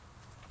line.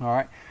 All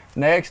right,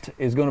 next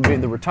is going to be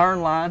the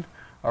return line.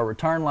 Our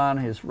return line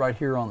is right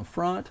here on the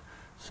front.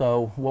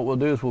 So what we'll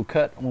do is when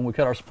we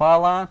cut our supply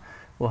line,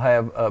 we'll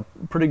have a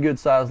pretty good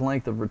size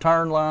length of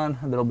return line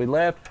that'll be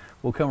left.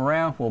 We'll come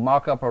around, we'll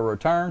mock up our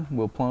return,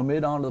 we'll plumb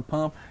it onto the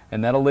pump,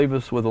 and that'll leave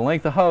us with a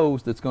length of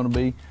hose that's going to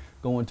be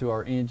going to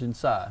our engine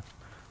side.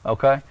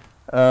 Okay,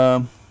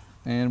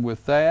 and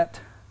with that,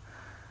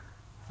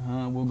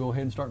 we'll go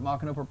ahead and start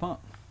mocking up our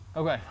pump.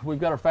 Okay, we've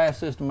got our FASS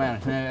system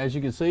mounted. Now, as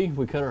you can see,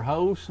 we cut our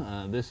hose.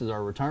 This is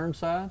our return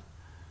side.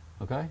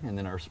 Okay, and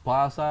then our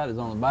supply side is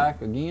on the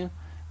back again.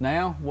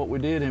 Now, what we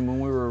did, and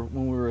when we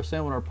were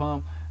assembling our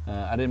pump,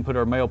 I didn't put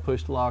our male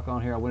push to lock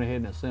on here. I went ahead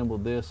and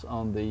assembled this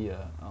on the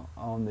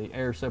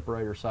air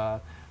separator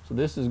side. So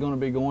this is going to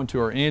be going to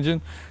our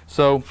engine.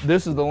 So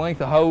this is the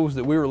length of hose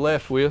that we were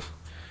left with.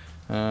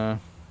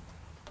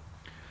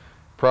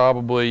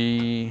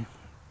 Probably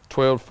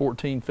 12 to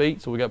 14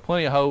 feet. So we got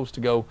plenty of hose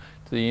to go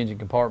to the engine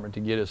compartment to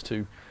get us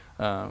to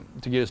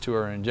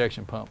our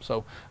injection pump. So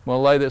I'm going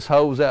to lay this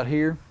hose out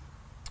here.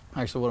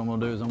 Actually, what I'm going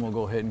to do is I'm going to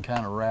go ahead and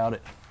kind of route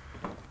it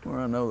where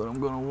I know that I'm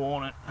going to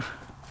want it.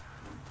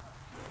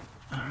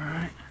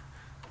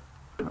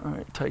 All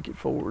right, take it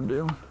forward,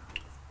 Dylan.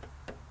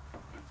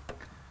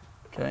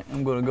 Okay,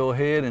 I'm going to go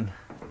ahead and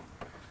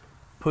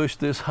push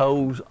this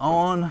hose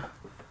on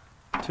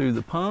to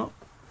the pump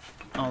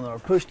on our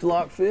push to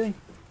lock fitting.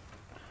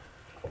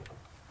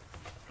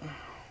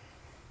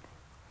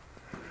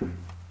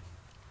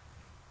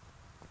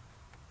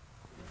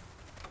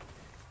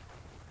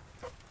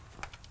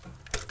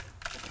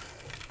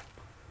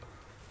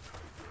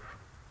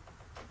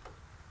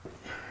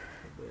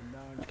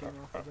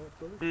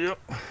 Yep.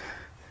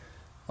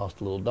 Lost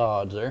a little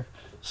Dodge there.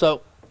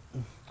 So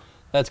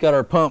that's got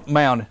our pump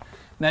mounted.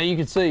 Now you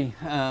can see,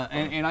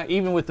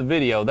 even with the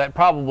video, that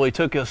probably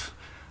took us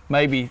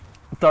maybe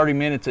 30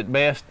 minutes at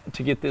best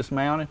to get this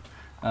mounted.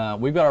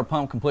 We've got our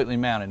pump completely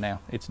mounted now.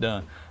 It's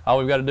done. All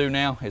we've got to do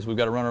now is we've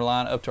got to run our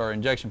line up to our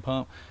injection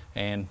pump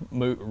and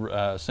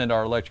send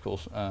our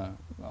electricals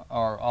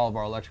all of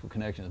our electrical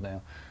connections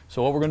down.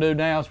 So what we're going to do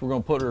now is we're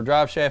going to put our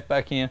drive shaft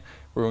back in.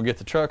 We're going to get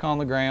the truck on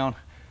the ground,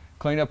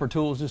 clean up our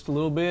tools just a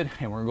little bit,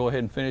 and we're going to go ahead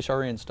and finish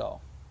our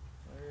install.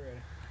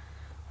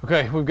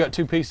 Okay, we've got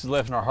 2 pieces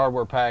left in our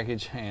hardware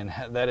package, and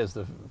that is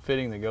the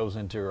fitting that goes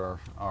into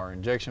our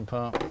injection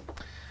pump,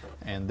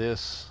 and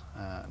this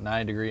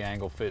 90-degree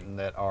angle fitting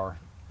that our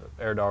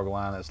air dog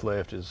line that's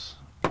left is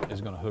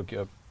going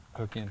to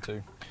hook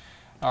into.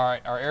 All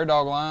right, our air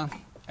dog line,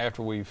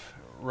 after we've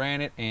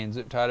ran it and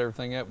zip tied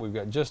everything up, we've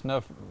got just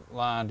enough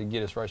line to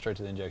get us right straight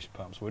to the injection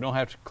pump. So we don't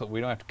have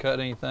to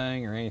cut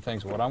anything or anything.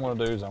 So what I'm going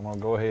to do is I'm going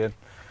to go ahead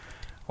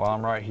while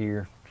I'm right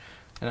here,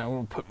 and I'm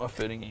going to put my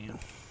fitting in.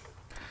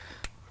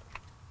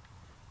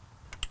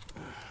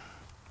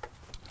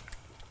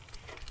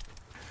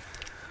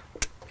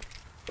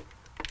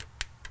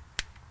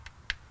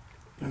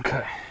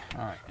 Okay,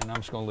 all right, and I'm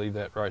just going to leave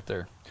that right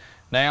there.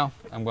 Now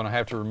I'm going to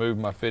have to remove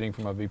my fitting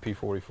from my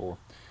VP44.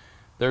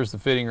 There's the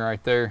fitting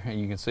right there, and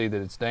you can see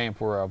that it's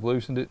damp where I've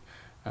loosened it.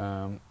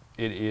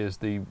 It is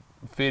the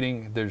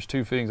fitting, there's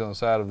 2 fittings on the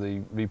side of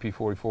the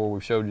VP44.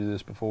 We've showed you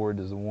this before. It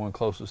is the one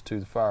closest to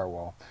the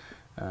firewall.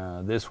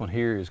 This one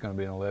here is going to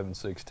be an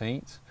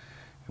 11/16,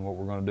 and what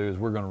we're going to do is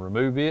we're going to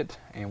remove it,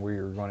 and we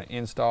are going to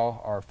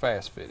install our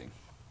FASS fitting.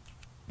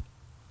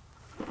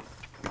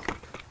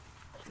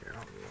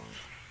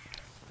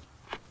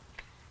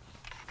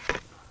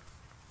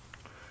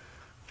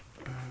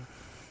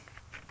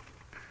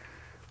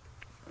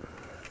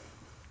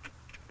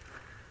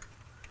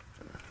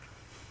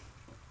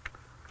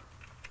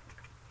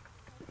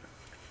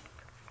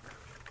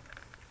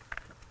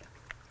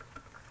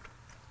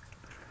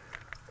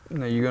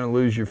 Now you're going to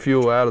lose your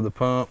fuel out of the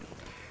pump.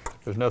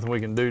 There's nothing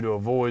we can do to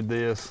avoid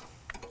this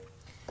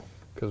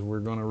because we're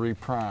going to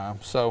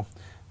reprime. So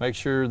make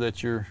sure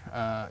that your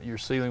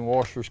sealing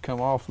washers come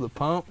off of the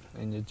pump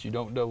and that you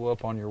don't double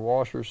up on your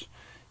washers.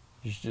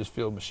 You should just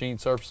feel the machine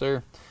surface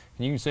there.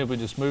 And you can simply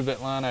just move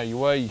that line out of your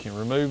way. You can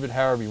remove it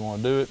however you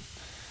want to do it.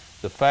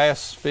 The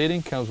FASS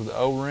fitting comes with the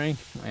O-ring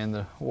and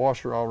the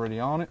washer already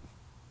on it.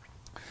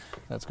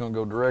 That's going to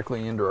go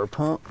directly into our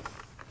pump.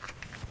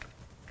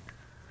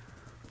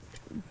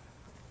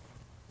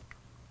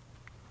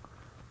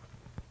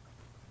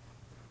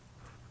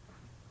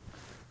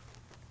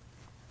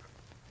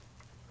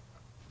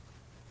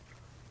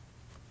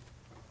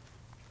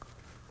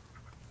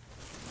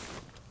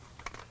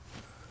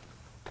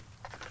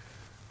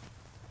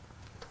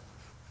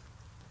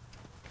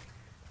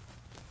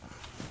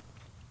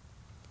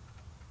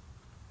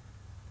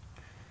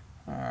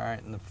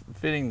 Alright, and the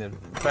fitting that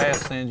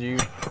FASS sends you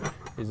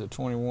is a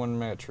 21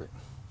 metric.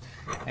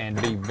 And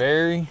be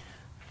very,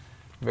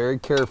 very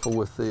careful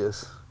with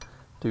this.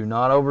 Do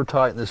not over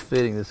tighten this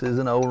fitting. This is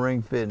an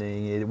O-ring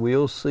fitting. It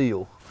will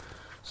seal.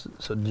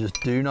 So just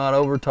do not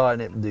over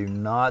tighten it. Do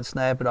not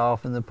snap it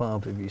off in the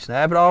pump. If you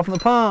snap it off in the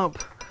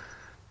pump,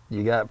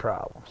 you got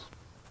problems.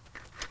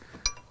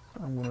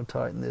 So I'm going to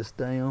tighten this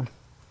down.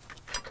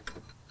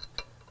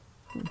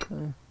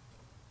 Okay.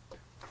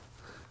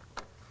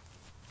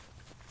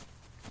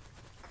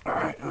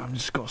 Alright, I'm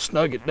just going to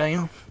snug it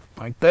down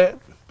like that.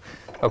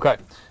 Okay,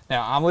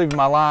 now I'm leaving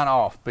my line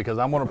off because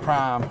I'm going to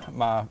prime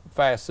my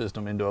FASS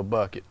system into a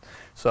bucket.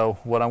 So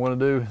what I'm going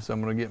to do is I'm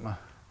going to get my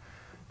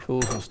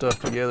tools and stuff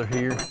together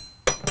here,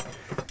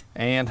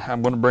 and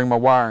I'm going to bring my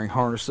wiring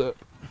harness up.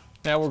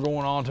 Now we're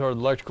going on to our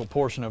electrical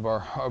portion of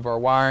our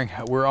wiring.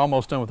 We're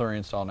almost done with our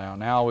install now.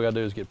 Now all we got to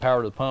do is get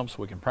power to the pump so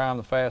we can prime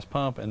the FASS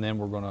pump, and then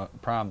we're going to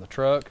prime the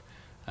truck.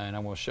 And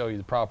I'm going to show you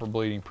the proper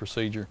bleeding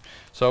procedure.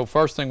 So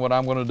first thing what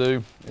I'm going to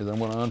do is I'm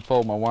going to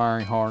unfold my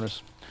wiring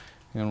harness,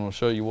 and I'm going to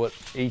show you what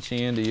each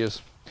end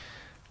is.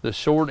 The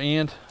short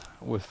end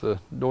with the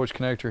Dodge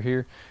connector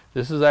here,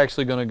 this is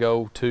actually going to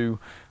go to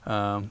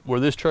where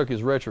this truck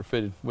is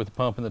retrofitted with the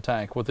pump in the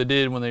tank. What they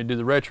did when they did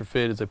the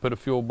retrofit is they put a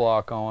fuel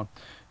block on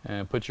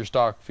and put your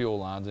stock fuel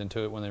lines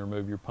into it when they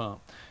remove your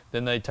pump.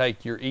 Then they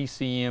take your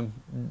ECM,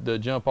 the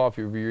jump off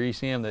of your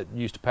ECM that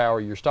used to power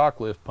your stock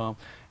lift pump,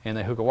 and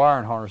they hook a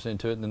wiring harness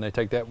into it, and then they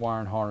take that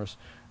wiring harness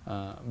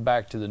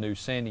back to the new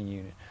sending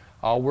unit.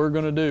 All we're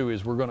going to do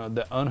is we're going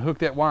to unhook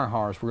that wiring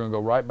harness. We're going to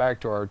go right back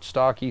to our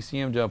stock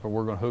ECM jumper.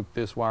 We're going to hook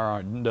this wire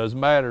on. It doesn't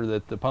matter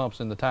that the pump's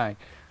in the tank.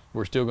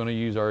 We're still going to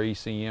use our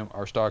ECM,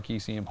 our stock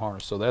ECM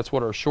harness. So that's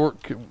what our short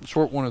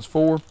one is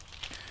for.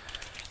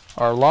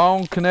 Our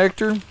long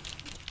connector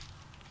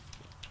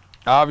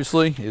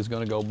obviously is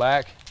going to go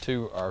back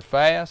to our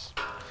FASS,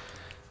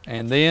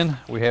 and then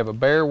we have a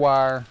bare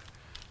wire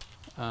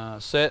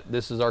set.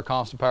 This is our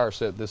constant power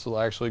set. This will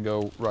actually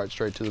go right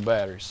straight to the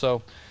battery.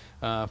 So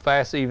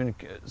FASS even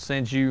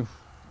sends you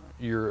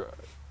your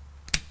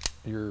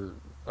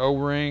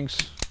O-rings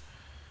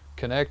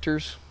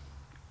connectors.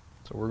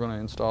 So we're going to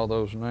install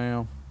those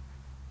now.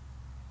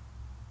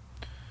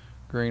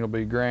 Green will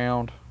be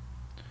ground,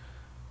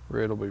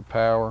 red will be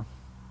power.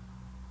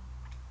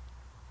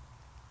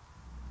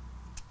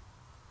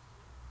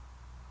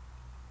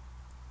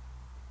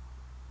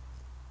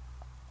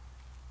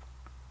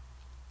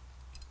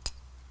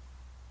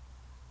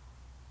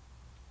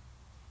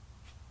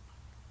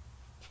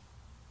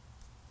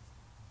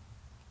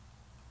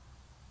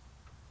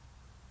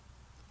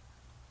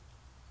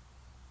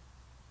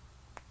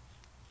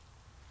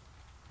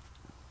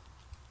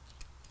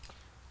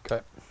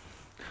 Okay.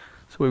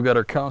 So we've got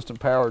our constant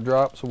power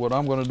drop. So what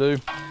I'm going to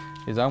do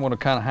is I'm going to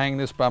kind of hang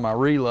this by my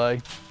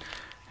relay,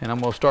 and I'm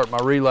going to start my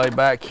relay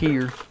back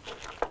here.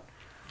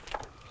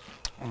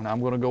 And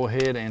I'm going to go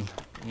ahead and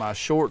my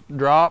short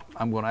drop,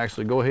 I'm going to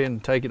actually go ahead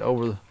and take it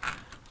over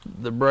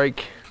the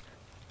brake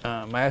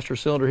master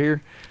cylinder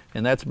here,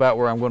 and that's about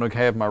where I'm going to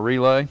have my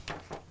relay.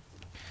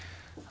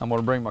 I'm going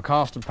to bring my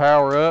constant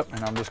power up,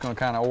 and I'm just going to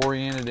kind of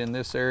orient it in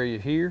this area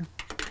here.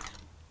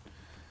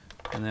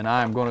 And then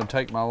I am going to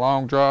take my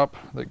long drop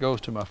that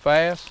goes to my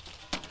FASS,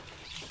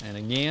 and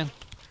again,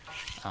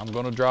 I'm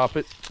going to drop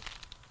it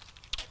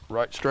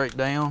right straight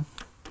down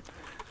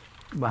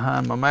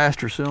behind my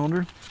master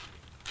cylinder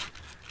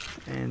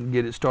and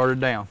get it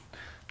started down.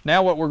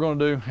 Now what we're going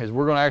to do is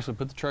we're going to actually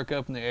put the truck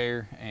up in the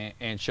air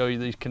and show you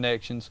these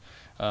connections.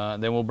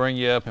 Then we'll bring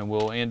you up and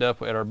we'll end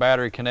up at our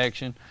battery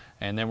connection,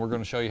 and then we're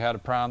going to show you how to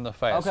prime the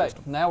FASS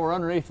system. Now we're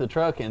underneath the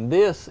truck, and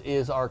this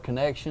is our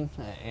connection,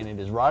 and it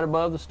is right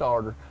above the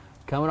starter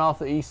coming off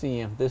the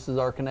ECM. This is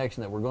our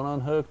connection that we're going to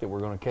unhook, that we're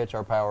going to catch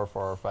our power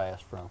for our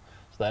FASS from.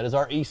 So that is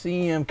our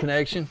ECM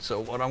connection. So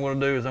what I'm going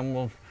to do is I'm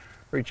going to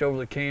reach over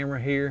the camera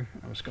here.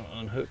 I'm just going to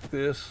unhook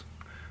this.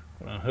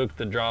 I'm going to unhook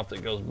the drop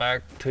that goes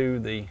back to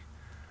the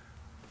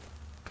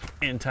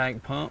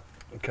in-tank pump.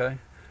 Okay,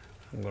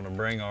 I'm going to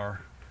bring our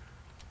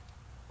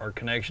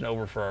connection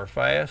over for our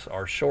FASS,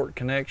 our short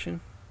connection.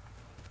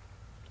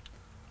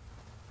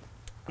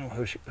 I'll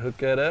hook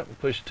that up and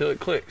push it till it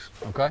clicks.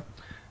 Okay,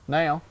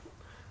 now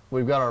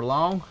we've got our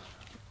long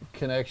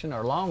connection,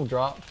 our long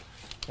drop,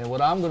 and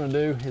what I'm going to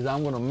do is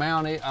I'm going to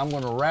mount it, I'm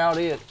going to route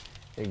it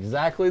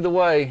exactly the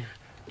way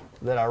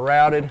that I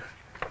routed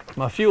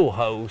my fuel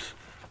hose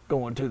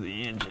going to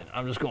the engine.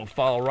 I'm just going to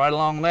follow right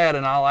along that,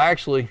 and I'll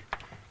actually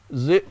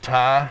zip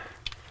tie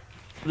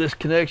this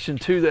connection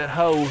to that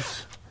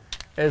hose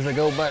as I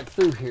go back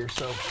through here.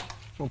 So I'm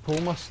going to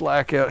pull my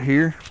slack out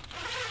here,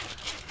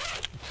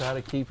 try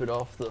to keep it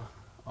off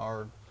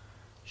our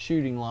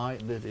shooting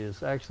light that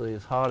is actually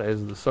as hot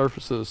as the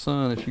surface of the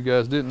sun. If you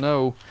guys didn't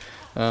know,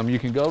 you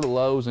can go to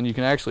Lowe's and you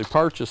can actually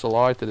purchase a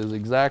light that is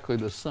exactly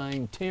the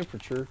same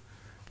temperature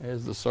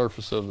as the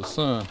surface of the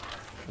sun.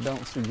 I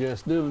don't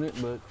suggest doing it,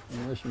 but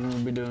unless you're going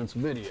to be doing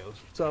some videos.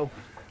 So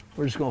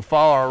we're just going to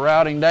follow our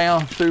routing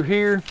down through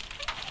here.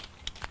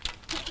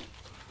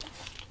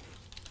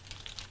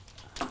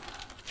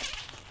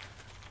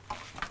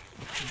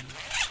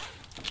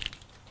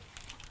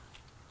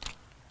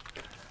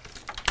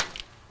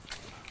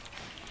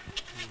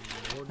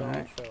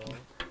 Right.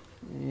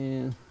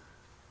 And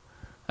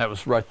that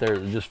was right there,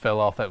 it just fell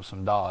off. That was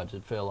some Dodge,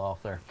 it fell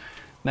off there.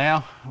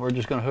 Now we're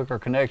just going to hook our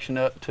connection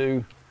up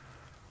to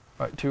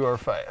right to our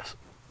FASS.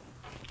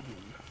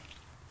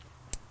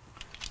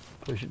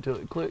 Push it till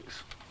it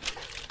clicks.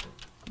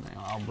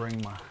 Now I'll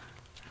bring my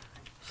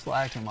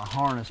slack and my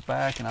harness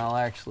back, and I'll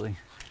actually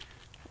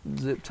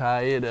zip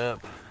tie it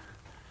up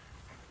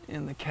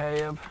in the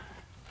cab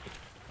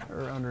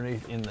or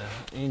underneath in the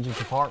engine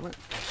compartment.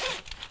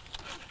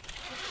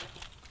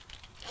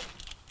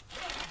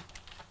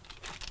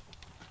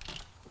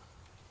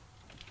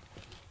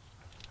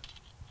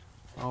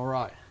 All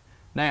right,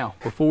 now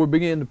before we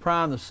begin to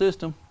prime the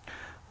system,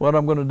 what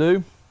I'm going to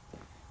do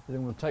is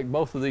I'm going to take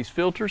both of these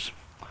filters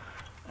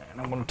and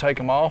I'm going to take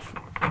them off.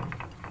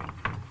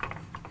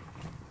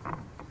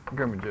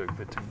 Grab me a jug,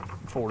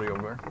 1540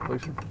 over there,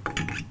 please,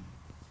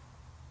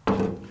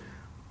 sir.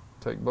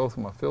 Take both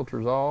of my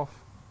filters off.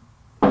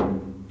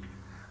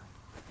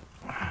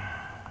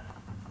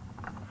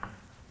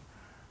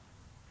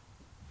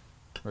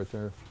 Right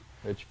there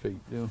at your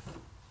feet, yeah.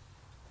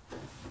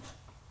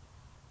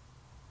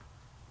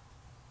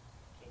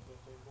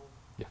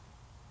 Yeah.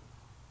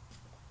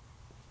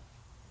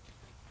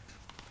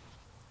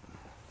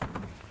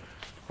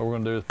 What we're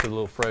going to do is put a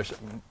little fresh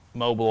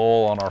mobile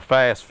oil on our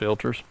FASS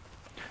filters,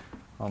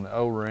 on the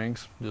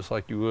O-rings, just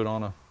like you would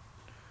on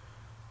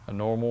a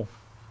normal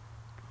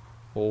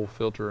oil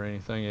filter or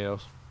anything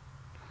else.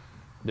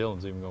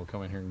 Dylan's even going to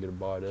come in here and get a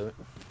bite of it.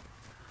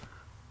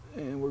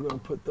 And we're going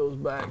to put those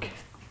back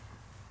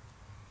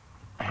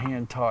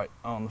hand tight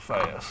on the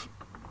FASS.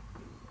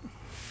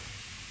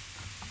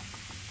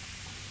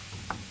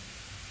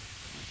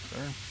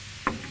 There.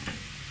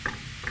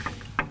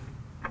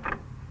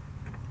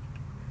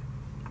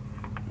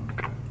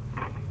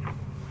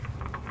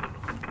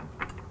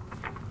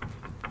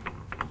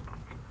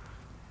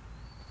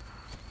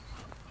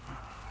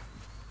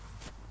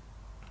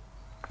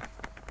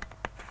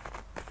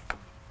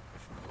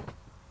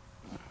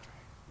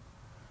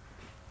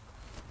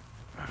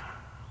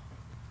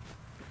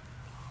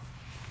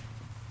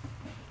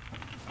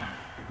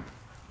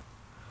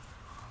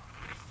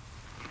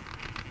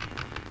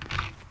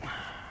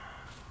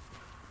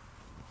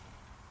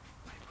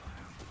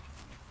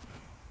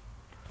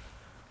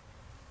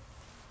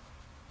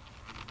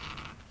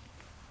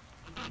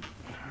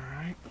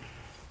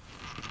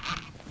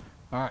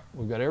 All right,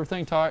 we've got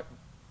everything tight.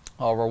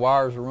 All of our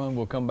wires are run.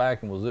 We'll come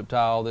back and we'll zip tie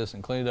all this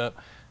and clean it up.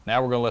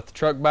 Now we're going to let the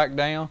truck back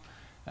down,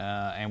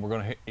 and we're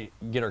going to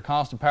get our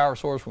constant power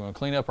source. We're going to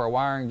clean up our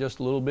wiring just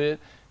a little bit,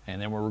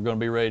 and then we're going to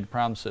be ready to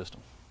prime the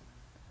system.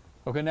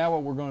 Okay, now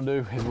what we're going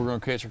to do is we're going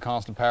to catch a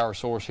constant power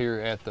source here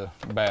at the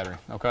battery.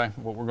 Okay,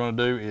 what we're going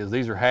to do is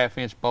these are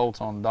 1/2-inch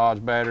bolts on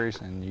Dodge batteries,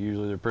 and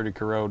usually they're pretty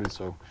corroded,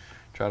 so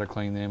try to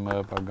clean them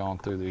up. I've gone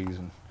through these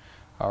and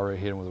already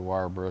hit them with a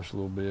wire brush a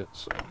little bit.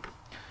 So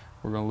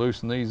we're going to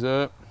loosen these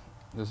up.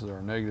 This is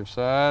our negative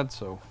side,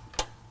 so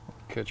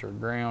we'll catch our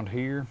ground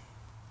here.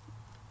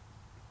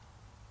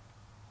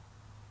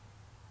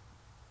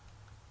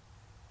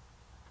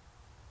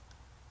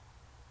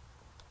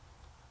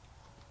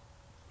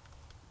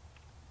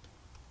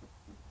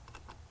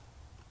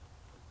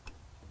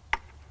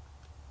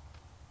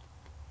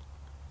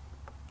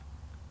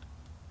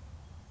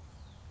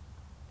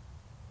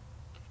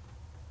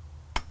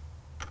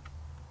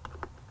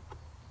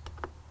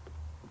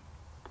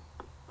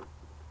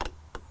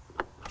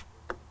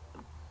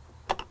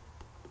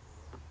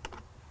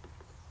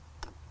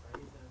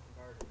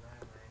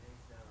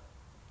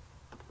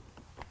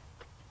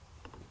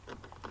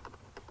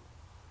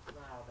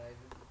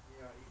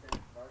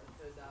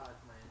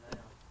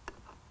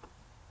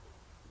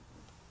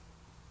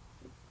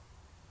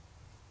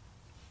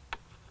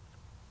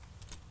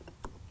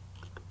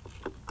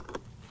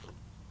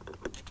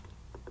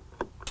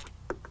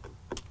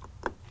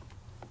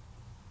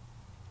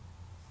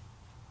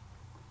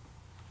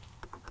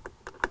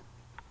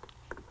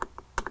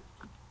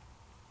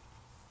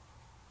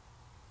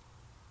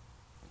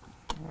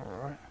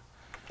 All right,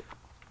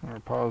 our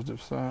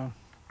positive side.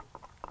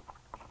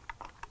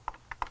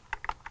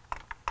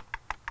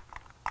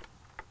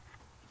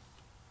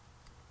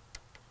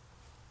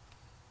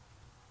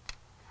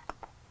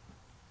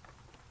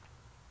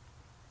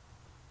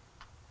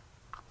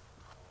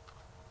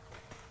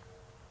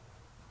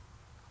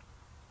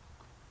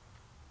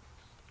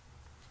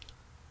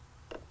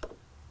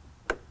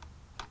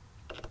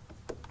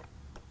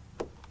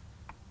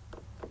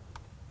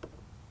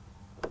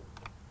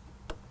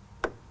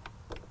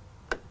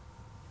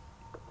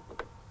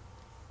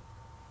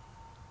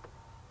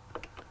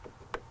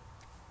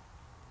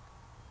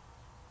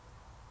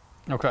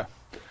 Okay,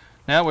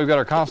 now we've got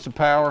our constant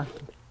power,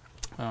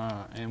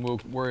 and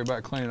we'll worry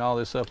about cleaning all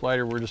this up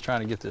later. We're just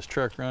trying to get this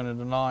truck running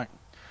tonight.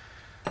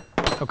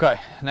 Okay,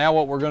 now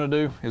what we're going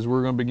to do is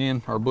we're going to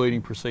begin our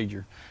bleeding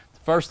procedure. The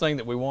first thing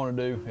that we want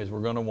to do is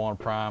we're going to want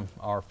to prime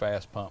our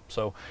FASS pump.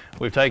 So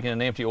we've taken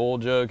an empty oil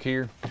jug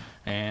here,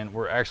 and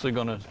we're actually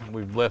going to,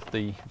 we've left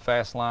the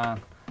FASS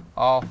line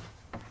off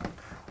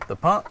the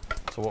pump.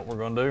 So what we're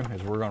going to do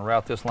is we're going to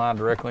route this line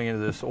directly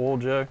into this oil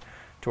jug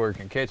to where it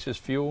can catch this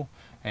fuel.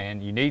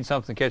 And you need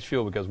something to catch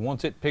fuel, because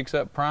once it picks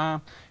up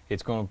prime,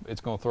 it's going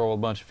to throw a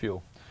bunch of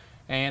fuel.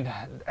 And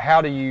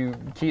how do you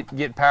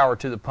get power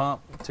to the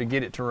pump to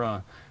get it to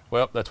run?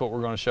 Well, that's what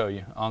we're going to show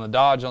you. On the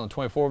Dodge, on the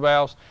 24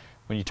 valves,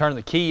 when you turn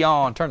the key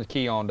on,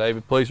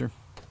 David, please, sir.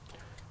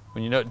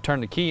 When you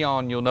turn the key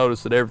on, you'll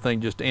notice that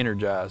everything just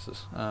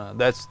energizes.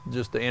 That's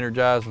just the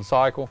energizing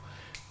cycle.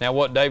 Now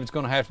what David's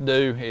going to have to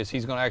do is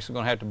he's actually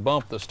going to have to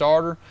bump the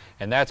starter,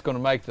 and that's going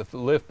to make the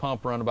lift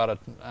pump run about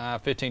a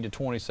 15 to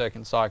 20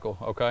 second cycle.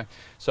 Okay,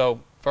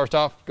 so first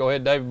off, go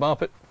ahead, David,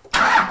 bump it.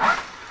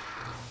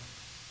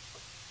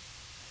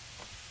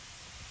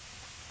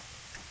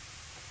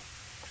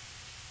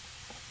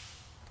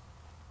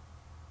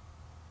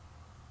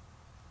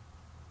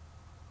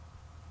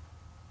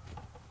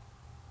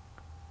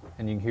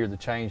 And you can hear the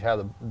change,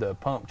 how the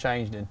pump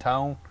changed in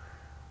tone.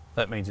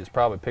 That means it's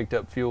probably picked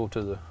up fuel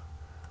to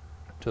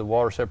the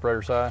water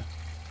separator side.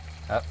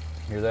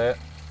 Hear that?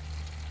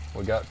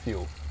 We got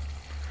fuel.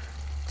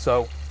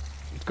 So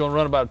it's going to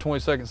run about a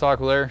 20-second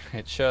cycle there.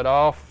 It's shut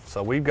off,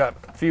 so we've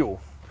got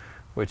fuel,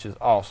 which is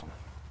awesome.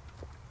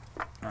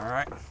 All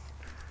right.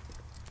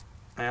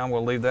 Now I'm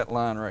going to leave that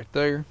line right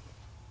there.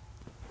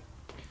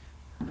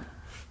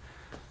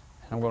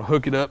 I'm going to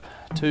hook it up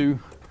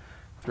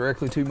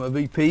directly to my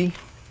VP.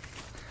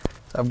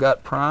 I've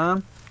got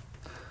prime,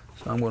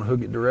 so I'm going to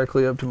hook it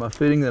directly up to my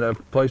fitting that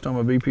I've placed on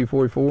my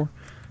VP44.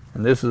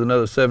 And this is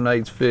another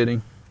 7/8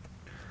 fitting.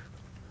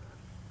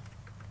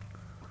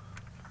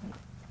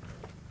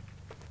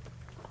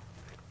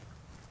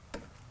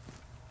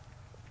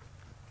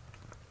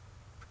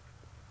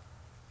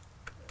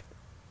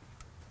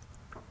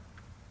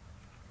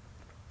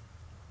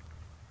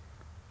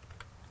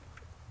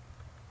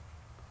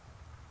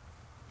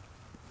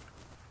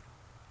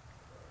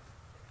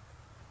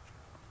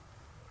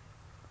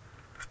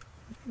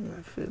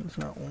 That fitting's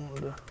not wanting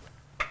to.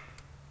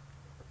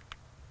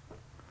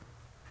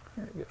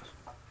 There it goes.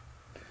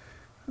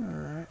 All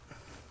right.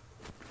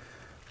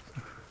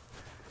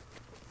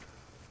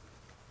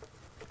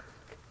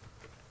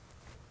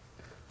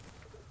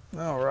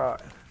 All right.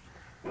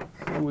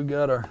 So we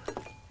got our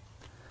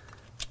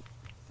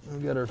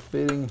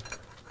fitting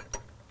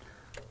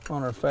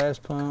on our FASS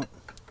pump.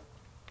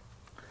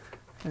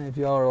 And if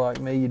y'all are like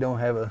me, you don't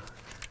have a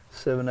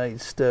 7/8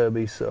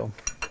 stubby, so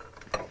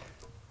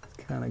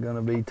it's kind of going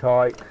to be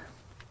tight.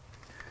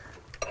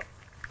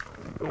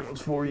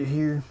 One's for you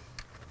here.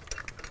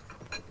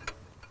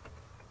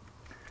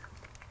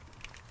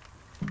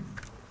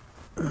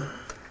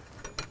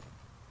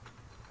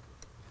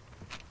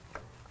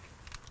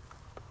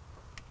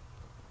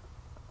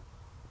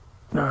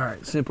 All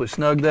right, simply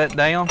snug that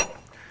down.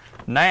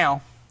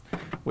 Now,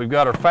 we've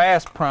got our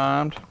FASS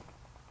primed.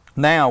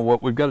 Now,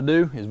 what we've got to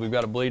do is we've got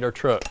to bleed our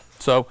truck.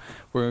 So,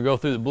 we're going to go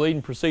through the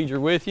bleeding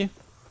procedure with you.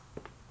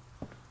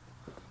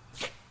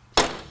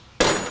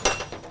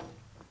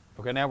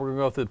 Okay, now we're going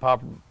to go through the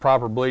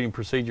proper bleeding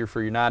procedure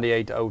for your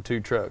 98 to 02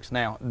 trucks.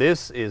 Now,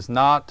 this is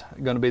not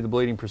going to be the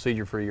bleeding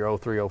procedure for your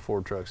 03,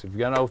 04 trucks. If you've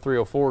got an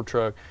 03, 04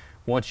 truck,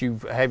 once you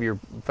have your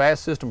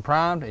FASS system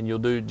primed, and you'll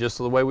do it just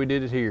the way we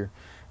did it here.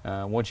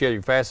 Once you have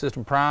your FASS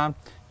system primed,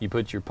 you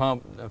put your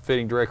pump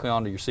fitting directly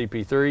onto your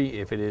CP3.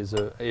 If it is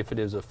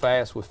a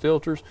FASS with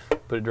filters,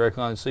 put it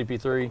directly on the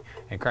CP3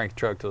 and crank the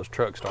truck till the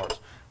truck starts.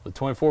 With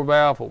 24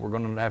 valve, what we're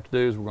going to have to do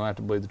is we're going to have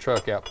to bleed the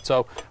truck out.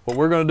 So what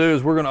we're going to do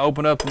is we're going to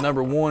open up the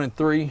number 1 and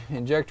 3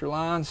 injector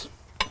lines.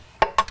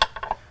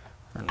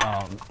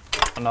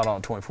 Not on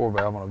a 24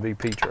 valve, on a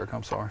VP truck,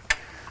 I'm sorry.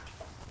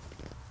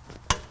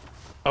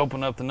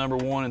 Open up the number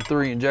 1 and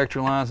 3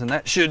 injector lines, and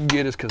that should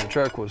get us, because the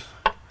truck was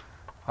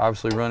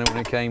obviously running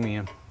when it came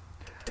in.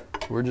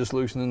 We're just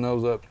loosening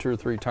those up 2 or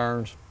 3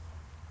 turns.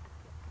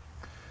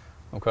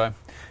 Okay,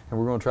 and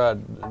we're going to try to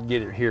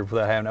get it here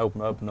without having to open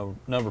up the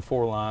number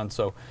 4 line.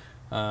 So,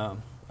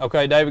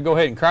 okay, David, go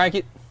ahead and crank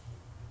it.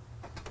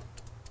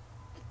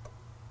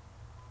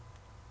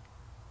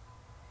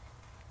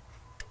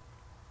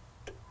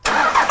 All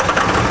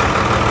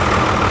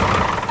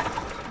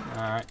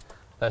right,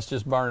 that's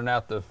just burning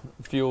out the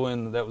fuel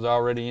that was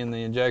already in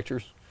the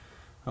injectors.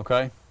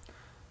 Okay,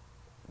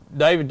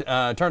 David,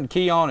 turn the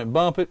key on and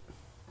bump it.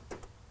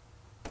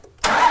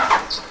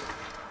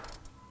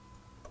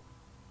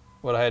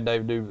 What I had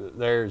David do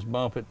there is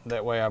bump it.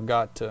 That way I've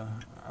got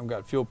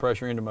fuel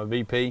pressure into my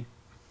VP.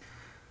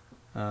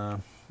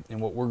 And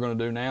what we're going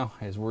to do now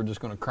is we're just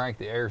going to crank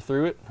the air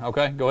through it.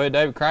 Okay, go ahead,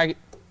 David, crank it.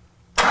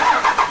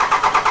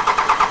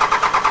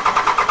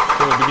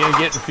 So we begin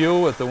getting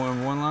fuel at the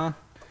 1 line,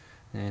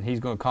 and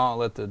he's going to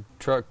let the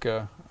truck,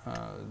 the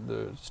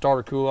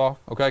starter cool off.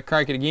 Okay,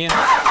 crank it again.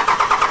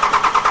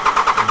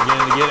 We're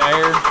beginning to get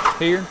air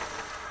here.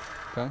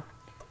 Okay.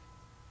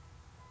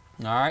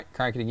 All right,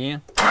 crank it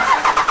again.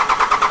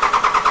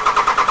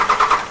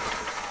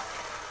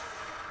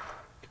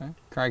 Okay,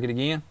 crank it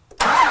again.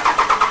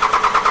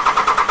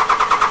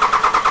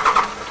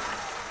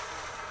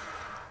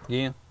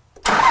 Again.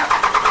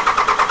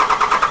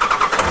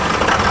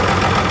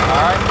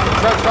 Alright, the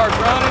truck starts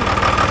running.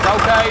 It's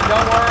okay,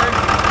 don't worry.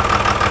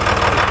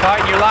 Just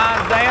tighten your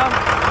lines down.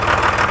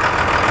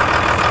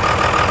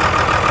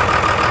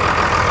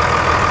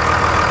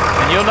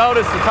 And you'll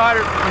notice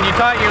when you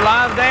tighten your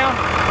lines down,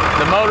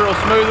 the motor will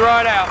smooth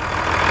right out.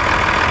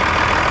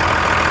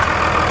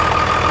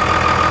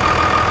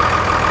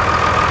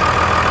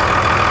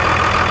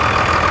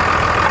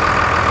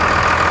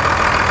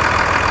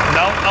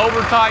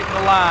 Over tighten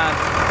the lines.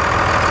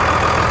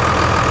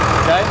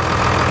 Okay?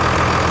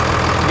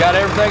 You got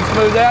everything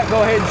smoothed out?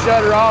 Go ahead and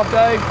shut her off,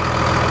 Dave.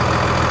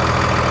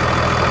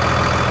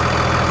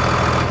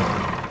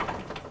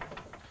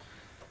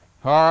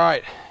 All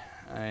right,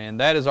 and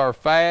that is our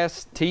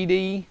FASS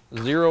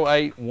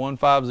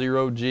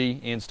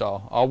TD08150G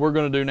install. All we're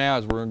going to do now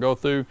is we're going to go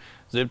through,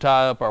 zip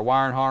tie up our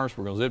wiring harness,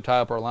 we're going to zip tie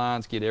up our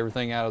lines, get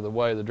everything out of the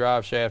way of the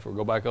drive shaft, we'll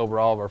go back over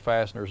all of our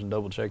fasteners and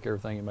double check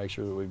everything and make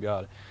sure that we've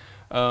got it.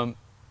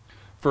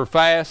 For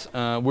FASS,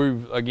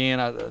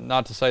 again,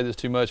 not to say this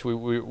too much,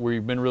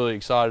 we've been really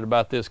excited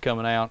about this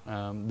coming out.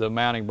 The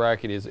mounting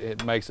bracket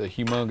it makes a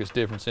humongous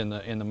difference in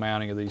the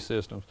mounting of these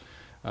systems,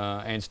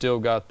 and still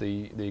got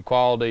the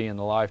quality and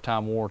the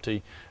lifetime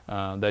warranty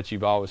that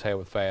you've always had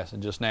with FASS.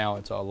 And just now,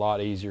 it's a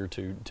lot easier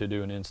to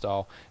do an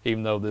install,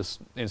 even though this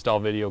install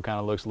video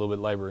kind of looks a little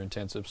bit labor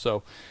intensive.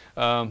 So.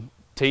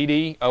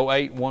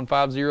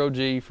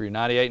 TD08150G for your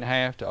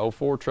 98.5 to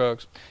 04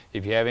 trucks.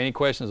 If you have any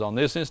questions on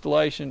this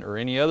installation or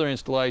any other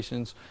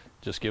installations,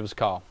 just give us a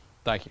call.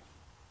 Thank you.